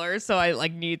schoolers, so I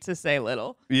like need to say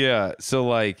little. Yeah. So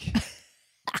like,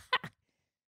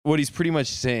 what he's pretty much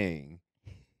saying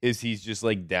is he's just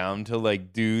like down to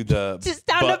like do the Just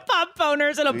down to pop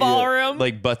boners in a ballroom.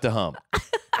 like butt to hump.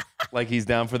 Like he's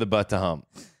down for the butt to hump,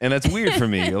 and that's weird for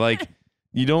me. Like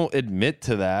you don't admit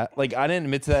to that. Like I didn't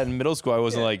admit to that in middle school. I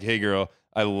wasn't like, hey girl,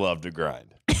 I love to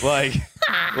grind. Like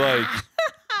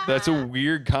that's a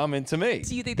weird comment to make.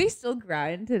 Do you think they still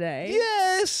grind today?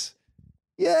 Yes.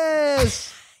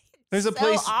 There's a So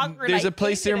place. awkward. There's I a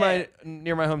place hated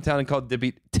near my hometown called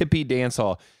Tippy Dance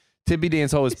Hall. Tippy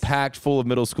Dance Hall was packed full of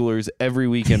middle schoolers every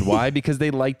weekend. Why? Because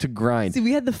they like to grind. See,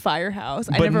 we had the firehouse.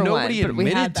 I But never nobody went, but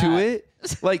we had admitted to that. it.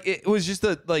 Like it was just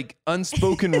a like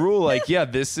unspoken rule. Like, yeah,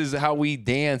 this is how we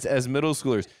dance as middle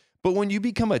schoolers. But when you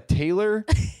become a tailor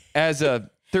as a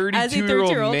 32-year-old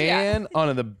 32-year-old, man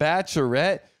on The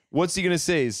Bachelorette, what's he gonna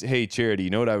say? Is, hey, Charity, you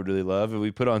know what I would really love if we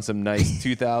put on some nice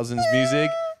 2000s music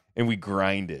and we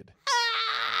grinded.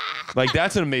 Like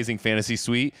that's an amazing fantasy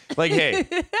suite. Like, hey,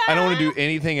 I don't want to do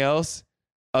anything else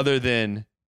other than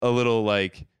a little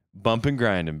like bump and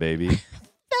grinding, baby.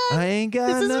 I ain't got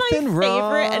This is nothing my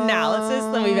wrong favorite analysis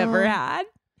that we've ever had.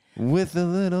 with a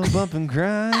little bump and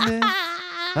grinding.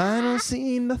 I don't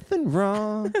see nothing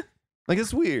wrong. Like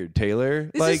it's weird, Taylor.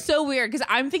 This like is so weird because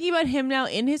I'm thinking about him now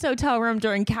in his hotel room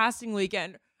during casting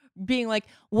weekend, being like,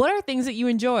 "What are things that you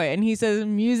enjoy?" And he says,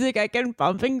 "Music I can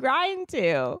bump and grind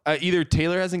to." either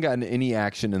Taylor hasn't gotten any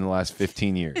action in the last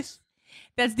 15 years.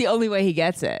 That's the only way he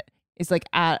gets it. It's like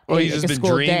at Well, a, he's like just a been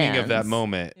school dreaming of that dance.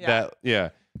 moment. Yeah.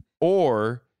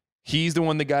 Or he's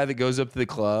the guy that goes up to the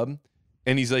club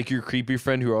and he's like your creepy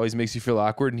friend who always makes you feel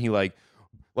awkward, and he like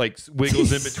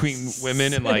wiggles in between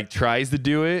women and like tries to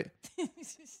do it.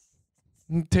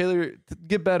 Taylor,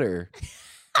 get better.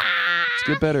 Just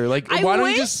get better. Like, I why don't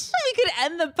wish you just? we could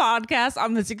end the podcast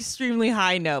on this extremely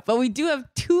high note, but we do have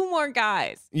 2 more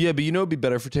guys. Yeah, but you know it'd be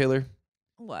better for Taylor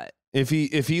What? if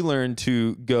he learned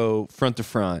to go front to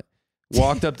front,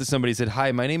 walked up to somebody, said,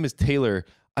 "Hi, my name is Taylor.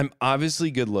 I'm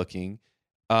obviously good looking.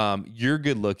 You're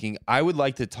good looking. I would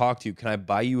like to talk to you. Can I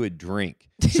buy you a drink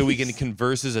so we can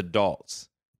converse as adults?"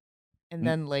 And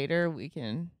then later we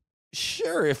can.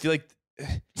 Sure, if you like.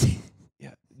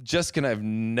 Yeah, Jessica and I've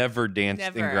never danced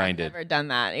and grinded. Never done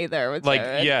that either. With Like,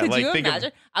 Jared. yeah, Could like, you think of-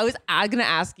 imagine? I was gonna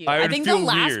ask you. I I would think the feel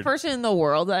last weird. person in the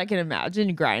world that I can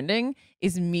imagine grinding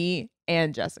is me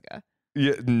and Jessica.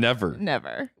 Yeah, never.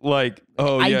 Never. Like,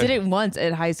 oh I yeah, did it once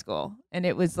in high school, and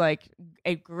it was like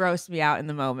it grossed me out in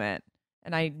the moment,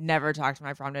 and I never talked to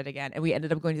my prom date again. And we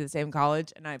ended up going to the same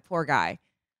college, and poor guy.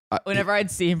 Whenever I'd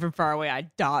see him from far away,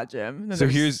 I'd dodge him. And So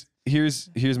there's-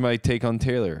 here's my take on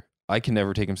Taylor. I can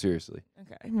never take him seriously.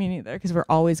 Okay, me neither, because we're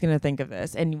always going to think of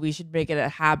this, and we should make it a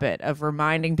habit of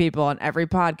reminding people on every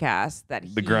podcast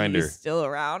that The grinder. he's still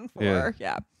around for.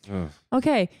 Yeah. Ugh.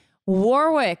 Okay,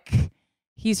 Warwick.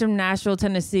 He's from Nashville,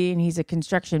 Tennessee, and he's a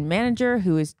construction manager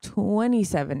who is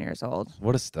 27 years old.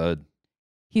 What a stud.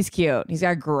 He's cute. He's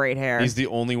got great hair. He's the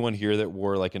only one here that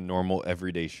wore like a normal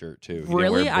everyday shirt too. He didn't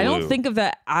Really? wear I don't blue. think of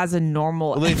that as a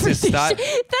normal Well, it's his everyday style. shirt.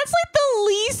 That's like the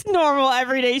least normal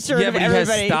everyday shirt Yeah, of but he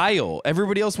everybody. has style.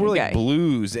 Everybody else wore like Okay.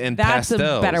 blues and That's pastels.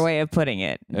 a better way of putting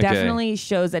it. Okay. Definitely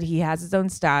shows that he has his own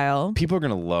style. People are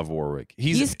gonna love Warwick.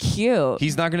 He's cute.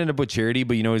 He's not gonna end up with Charity,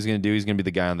 but you know what he's gonna do? He's gonna be the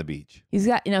guy on the beach. He's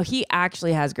got, he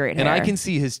actually has great hair. And I can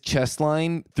see his chest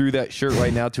line through that shirt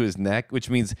right now to his neck, which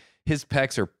means his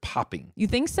pecs are popping. You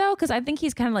think so? Because I think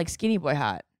he's kind of like skinny boy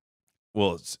hot.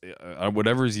 Well, it's,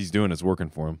 whatever he's doing is working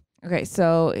for him. Okay,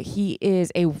 so he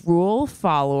is a rule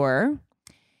follower.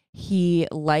 He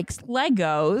likes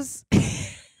Legos.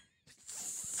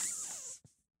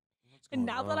 And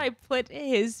now that I put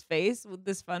his face with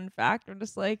this fun fact, I'm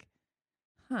just like,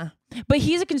 huh. But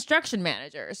he's a construction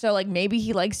manager, so like maybe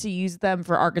he likes to use them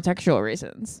for architectural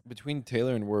reasons. Between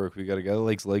Taylor and Warwick, we got a guy that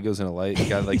likes Legos and a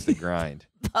guy that likes to grind.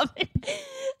 I'm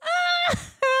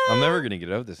never gonna get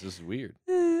out of this. This is weird.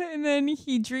 And then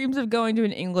he dreams of going to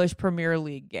an English Premier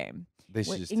League game. They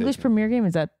should Wait, just English take him. Premier game,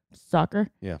 is that soccer?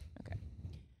 Yeah.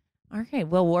 Okay,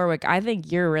 well, Warwick, I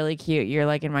think you're really cute. You're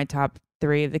like in my top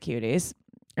 3 of the cuties.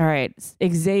 All right,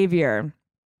 Xavier.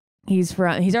 He's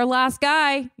our last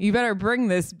guy. You better bring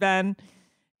this, Ben.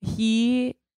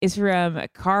 He is from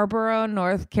Carborough,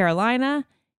 North Carolina.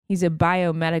 He's a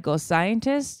biomedical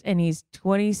scientist, and he's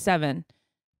 27.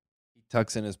 He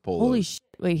tucks in his polos. Holy shit!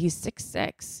 Wait, he's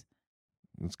 6'6".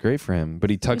 It's great for him, but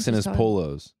he tucks in his just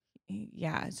polos.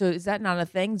 Yeah. So is that not a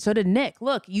thing? So did Nick.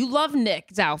 Look, you love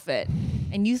Nick's outfit,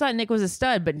 and you thought Nick was a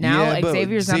stud, but now yeah, but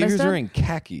Xavier's not a Xavier's stud. wearing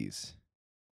khakis.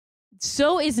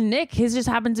 So is Nick. His just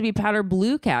happens to be powder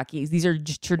blue khakis. These are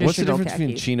just traditional What's the difference khakis.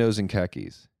 between chinos and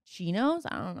khakis? Chinos?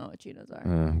 I don't know what chinos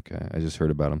are. Okay, I just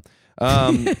heard about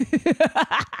them.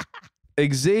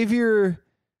 Xavier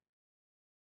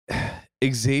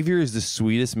is the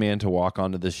sweetest man to walk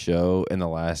onto the show in the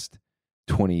last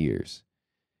 20 years.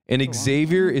 And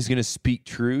Xavier is going to speak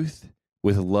truth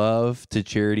with love to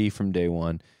Charity from day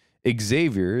one.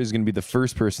 Xavier is going to be the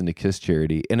first person to kiss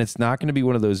Charity, and it's not going to be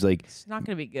one of those like. It's not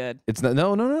going to be good. It's not.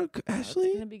 No, Ashley,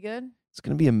 It's going to be good. it's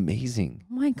going to be amazing.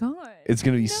 Oh my God. It's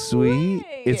going to be sweet.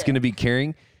 way. It's going to be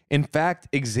caring. In fact,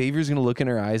 Xavier's going to look in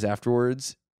her eyes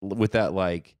afterwards with that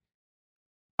like,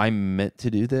 I meant to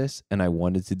do this and I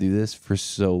wanted to do this for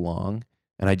so long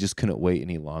and I just couldn't wait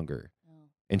any longer.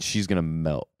 And she's going to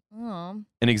melt. Oh.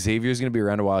 And Xavier's going to be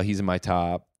around a while. He's in my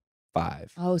top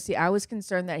 5. Oh, see, I was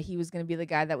concerned that he was going to be the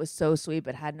guy that was so sweet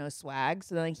but had no swag.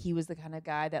 So then like, he was the kind of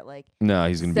guy that like No,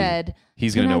 he's going to said,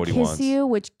 he's going to know what he Can I wants. kiss you?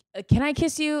 Which, can I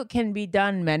kiss you can be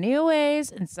done many ways.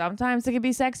 And sometimes it can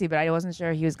be sexy, but I wasn't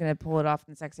sure he was going to pull it off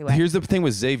in a sexy way. Here's the thing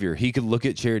with Xavier. He could look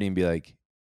at Charity and be like,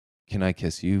 can I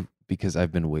kiss you? Because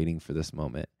I've been waiting for this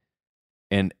moment.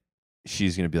 And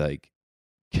she's going to be like,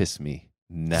 kiss me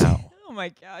now. Oh my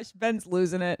gosh, Ben's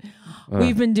losing it.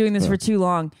 We've been doing this for too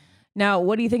long. Now,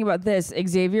 what do you think about this?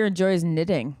 Xavier enjoys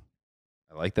knitting.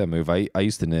 I like that move. I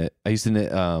used to knit. I I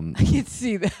can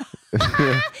see that.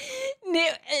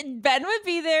 Ben would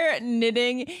be there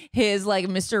knitting his like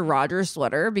Mr. Rogers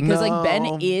sweater because like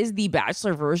Ben is the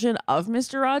Bachelor version of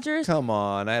Mr. Rogers. Come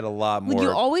on, I had a lot more. Like, you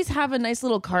always have a nice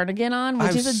little cardigan on, which I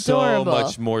have is adorable. so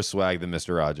much more swag than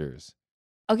Mr. Rogers.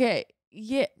 Okay.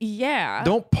 Yeah.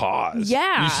 Don't pause.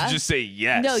 Yeah. You should just say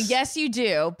yes. No, yes, you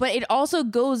do. But it also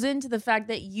goes into the fact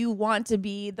that you want to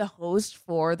be the host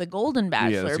for the Golden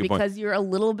Bachelor that's a good point. because you're a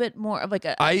little bit more of like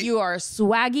you are a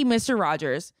swaggy Mr.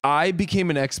 Rogers. I became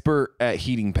an expert at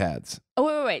heating pads.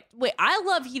 Oh, wait. I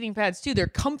love heating pads too. They're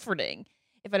comforting.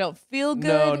 If I don't feel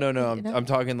good. No. I'm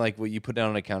talking like what you put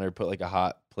down on a counter, put like a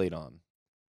hot plate on.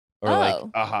 Or like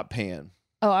a hot pan.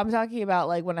 Oh, I'm talking about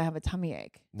like when I have a tummy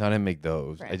ache. No, I didn't make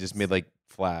those. I just made like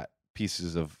flat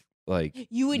pieces of like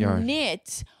you would yarn.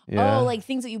 knit. Yeah. Oh, like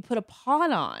things that you put a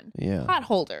pot on. Yeah. Pot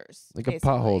holders. Like basically.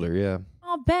 a pot holder, yeah.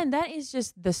 Oh, Ben, that is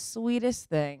just the sweetest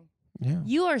thing. Yeah.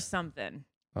 You are something.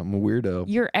 I'm a weirdo.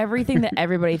 You're everything that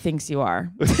everybody thinks you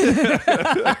are.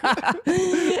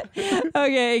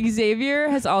 Okay, Xavier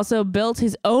has also built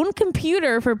his own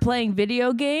computer for playing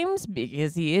video games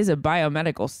because he is a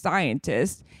biomedical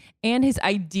scientist. And his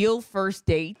ideal first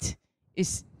date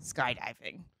is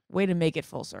skydiving. Way to make it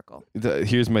full circle.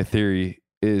 Here's my theory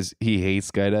is he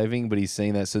hates skydiving, but he's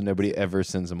saying that so nobody ever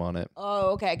sends him on it.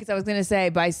 Oh, okay. Because I was going to say,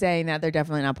 by saying that, they're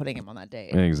definitely not putting him on that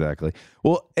date. Exactly.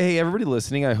 Well, hey, everybody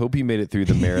listening, I hope you made it through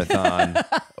the marathon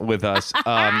with us.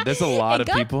 There's a lot of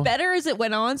people. It got better as it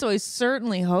went on, so I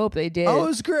certainly hope they did. Oh, it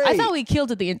was great. I thought we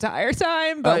killed it the entire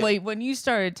time, but wait, when you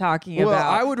started talking well,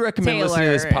 about I would recommend Taylor listening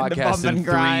to this and the podcast bump in and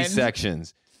 3 grind.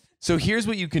 sections. So here's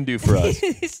what you can do for us.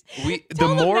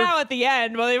 Tell them now at the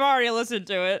end. Well, they've already listened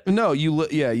to it. No, you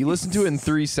listen to it in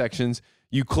 3 sections.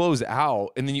 You close out,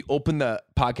 and then you open the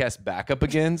podcast back up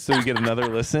again, so you get another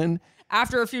listen.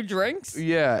 After a few drinks?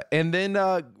 Yeah, and then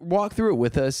walk through it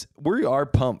with us. We are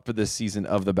pumped for this season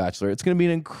of The Bachelor. It's going to be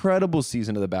an incredible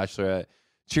season of The Bachelorette.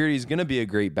 Charity is going to be a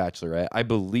great Bachelorette. I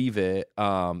believe it,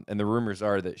 and the rumors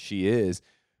are that she is.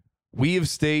 We have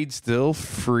stayed still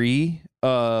free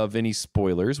of any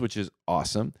spoilers, which is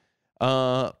awesome.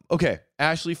 Okay,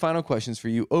 Ashley, final questions for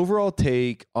you. Overall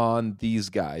take on these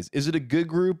guys. Is it a good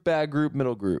group, bad group,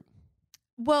 middle group?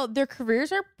 Well, their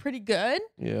careers are pretty good.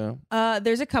 Yeah.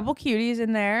 There's a couple cuties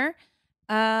in there.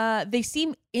 They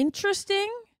seem interesting.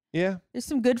 Yeah. There's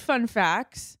some good fun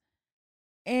facts.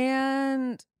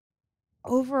 And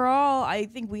overall, I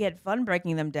think we had fun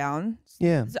breaking them down.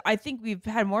 Yeah. I think we've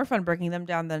had more fun breaking them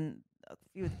down than a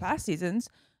few of the past seasons.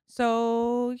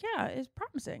 So, yeah, it's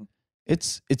promising.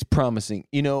 It's promising.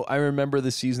 You know, I remember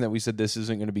the season that we said this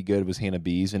isn't going to be good. It was Hannah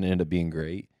B's, and it ended up being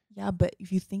great. Yeah, but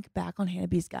if you think back on Hannah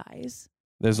B's guys,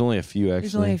 There's only a few, actually.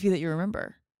 there's only a few that you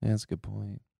remember. Yeah, that's a good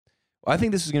point. Well, I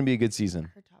think this is going to be a good season.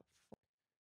 Her top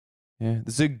 4. Yeah,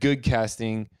 this is a good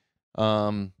casting.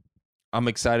 I'm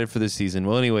excited for this season.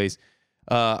 Well, anyways,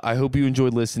 I hope you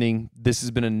enjoyed listening. This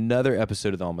has been another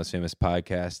episode of the Almost Famous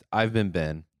podcast. I've been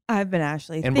Ben. I've been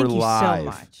Ashley. And Thank we're you live so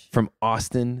much. from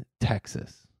Austin,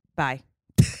 Texas. Bye.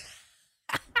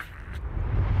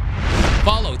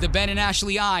 Follow the Ben and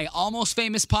Ashley I Almost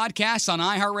Famous podcast on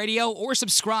iHeartRadio or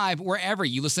subscribe wherever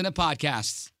you listen to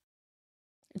podcasts.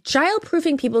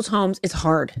 Child-proofing people's homes is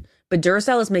hard, but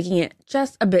Duracell is making it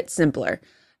just a bit simpler.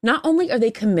 Not only are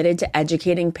they committed to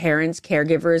educating parents,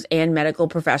 caregivers, and medical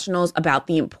professionals about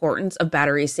the importance of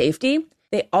battery safety,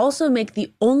 they also make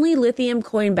the only lithium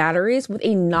coin batteries with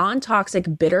a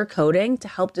non-toxic bitter coating to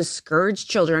help discourage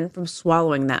children from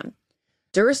swallowing them.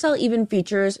 Duracell even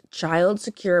features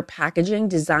child-secure packaging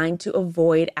designed to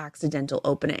avoid accidental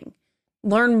opening.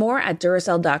 Learn more at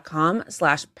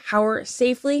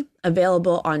Duracell.com/powersafely,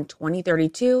 available on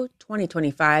 2032,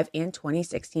 2025, and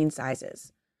 2016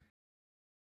 sizes.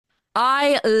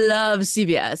 I love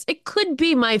CVS. It could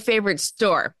be my favorite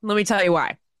store. Let me tell you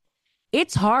why.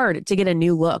 It's hard to get a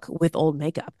new look with old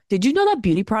makeup. Did you know that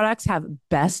beauty products have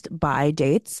best buy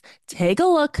dates? Take a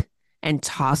look and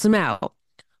toss them out.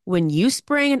 When you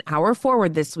spring an hour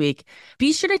forward this week,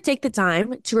 be sure to take the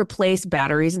time to replace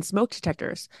batteries and smoke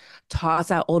detectors.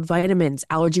 Toss out old vitamins,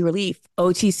 allergy relief,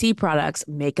 OTC products,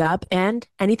 makeup, and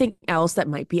anything else that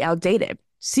might be outdated.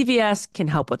 CVS can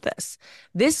help with this.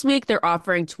 This week, they're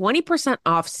offering 20%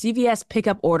 off CVS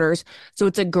pickup orders, so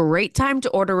it's a great time to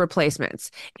order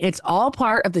replacements. It's all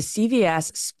part of the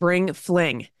CVS Spring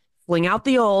Fling. Fling out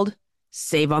the old,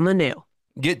 save on the new.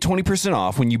 Get 20%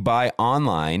 off when you buy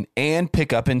online and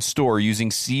pick up in store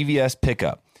using CVS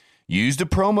Pickup. Use the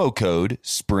promo code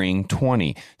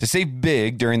SPRING20 to save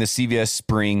big during the CVS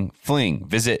Spring Fling.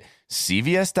 Visit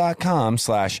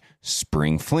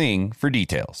cvs.com/springfling for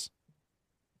details.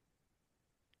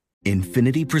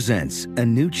 Infiniti presents a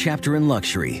new chapter in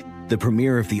luxury, the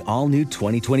premiere of the all-new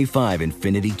 2025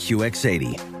 Infiniti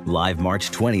QX80, live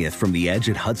March 20th from the Edge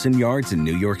at Hudson Yards in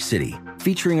New York City,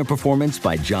 featuring a performance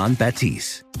by Jon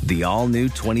Batiste. The all-new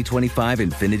 2025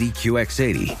 Infiniti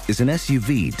QX80 is an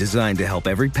SUV designed to help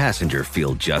every passenger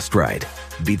feel just right.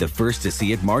 Be the first to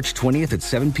see it March 20th at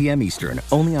 7 p.m. Eastern,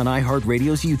 only on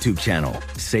iHeartRadio's YouTube channel.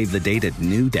 Save the date at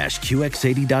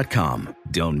new-QX80.com.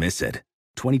 Don't miss it.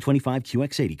 2025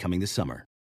 QX80 coming this summer.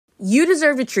 You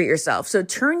deserve to treat yourself, so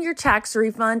turn your tax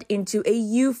refund into a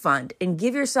U fund and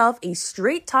give yourself a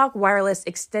Straight Talk Wireless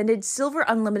Extended Silver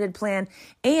Unlimited plan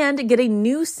and get a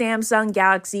new Samsung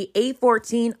Galaxy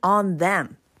A14 on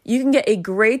them. You can get a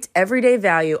great everyday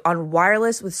value on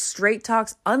wireless with Straight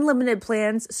Talk's unlimited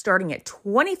plans starting at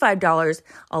 $25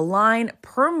 a line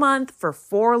per month for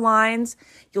 4 lines.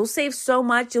 You'll save so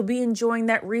much, you'll be enjoying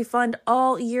that refund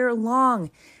all year long.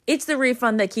 It's the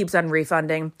refund that keeps on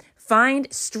refunding. Find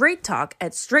Straight Talk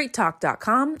at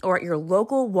straighttalk.com or at your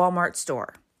local Walmart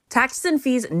store. Taxes and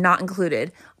fees not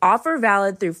included. Offer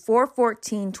valid through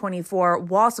 4/14/24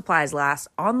 while supplies last.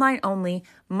 Online only.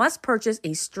 Must purchase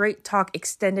a Straight Talk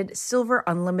Extended Silver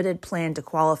Unlimited plan to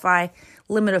qualify.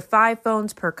 Limit of 5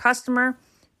 phones per customer.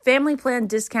 Family plan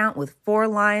discount with 4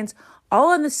 lines.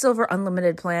 All on the Silver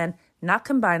Unlimited plan. Not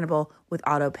combinable with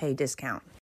auto pay discount.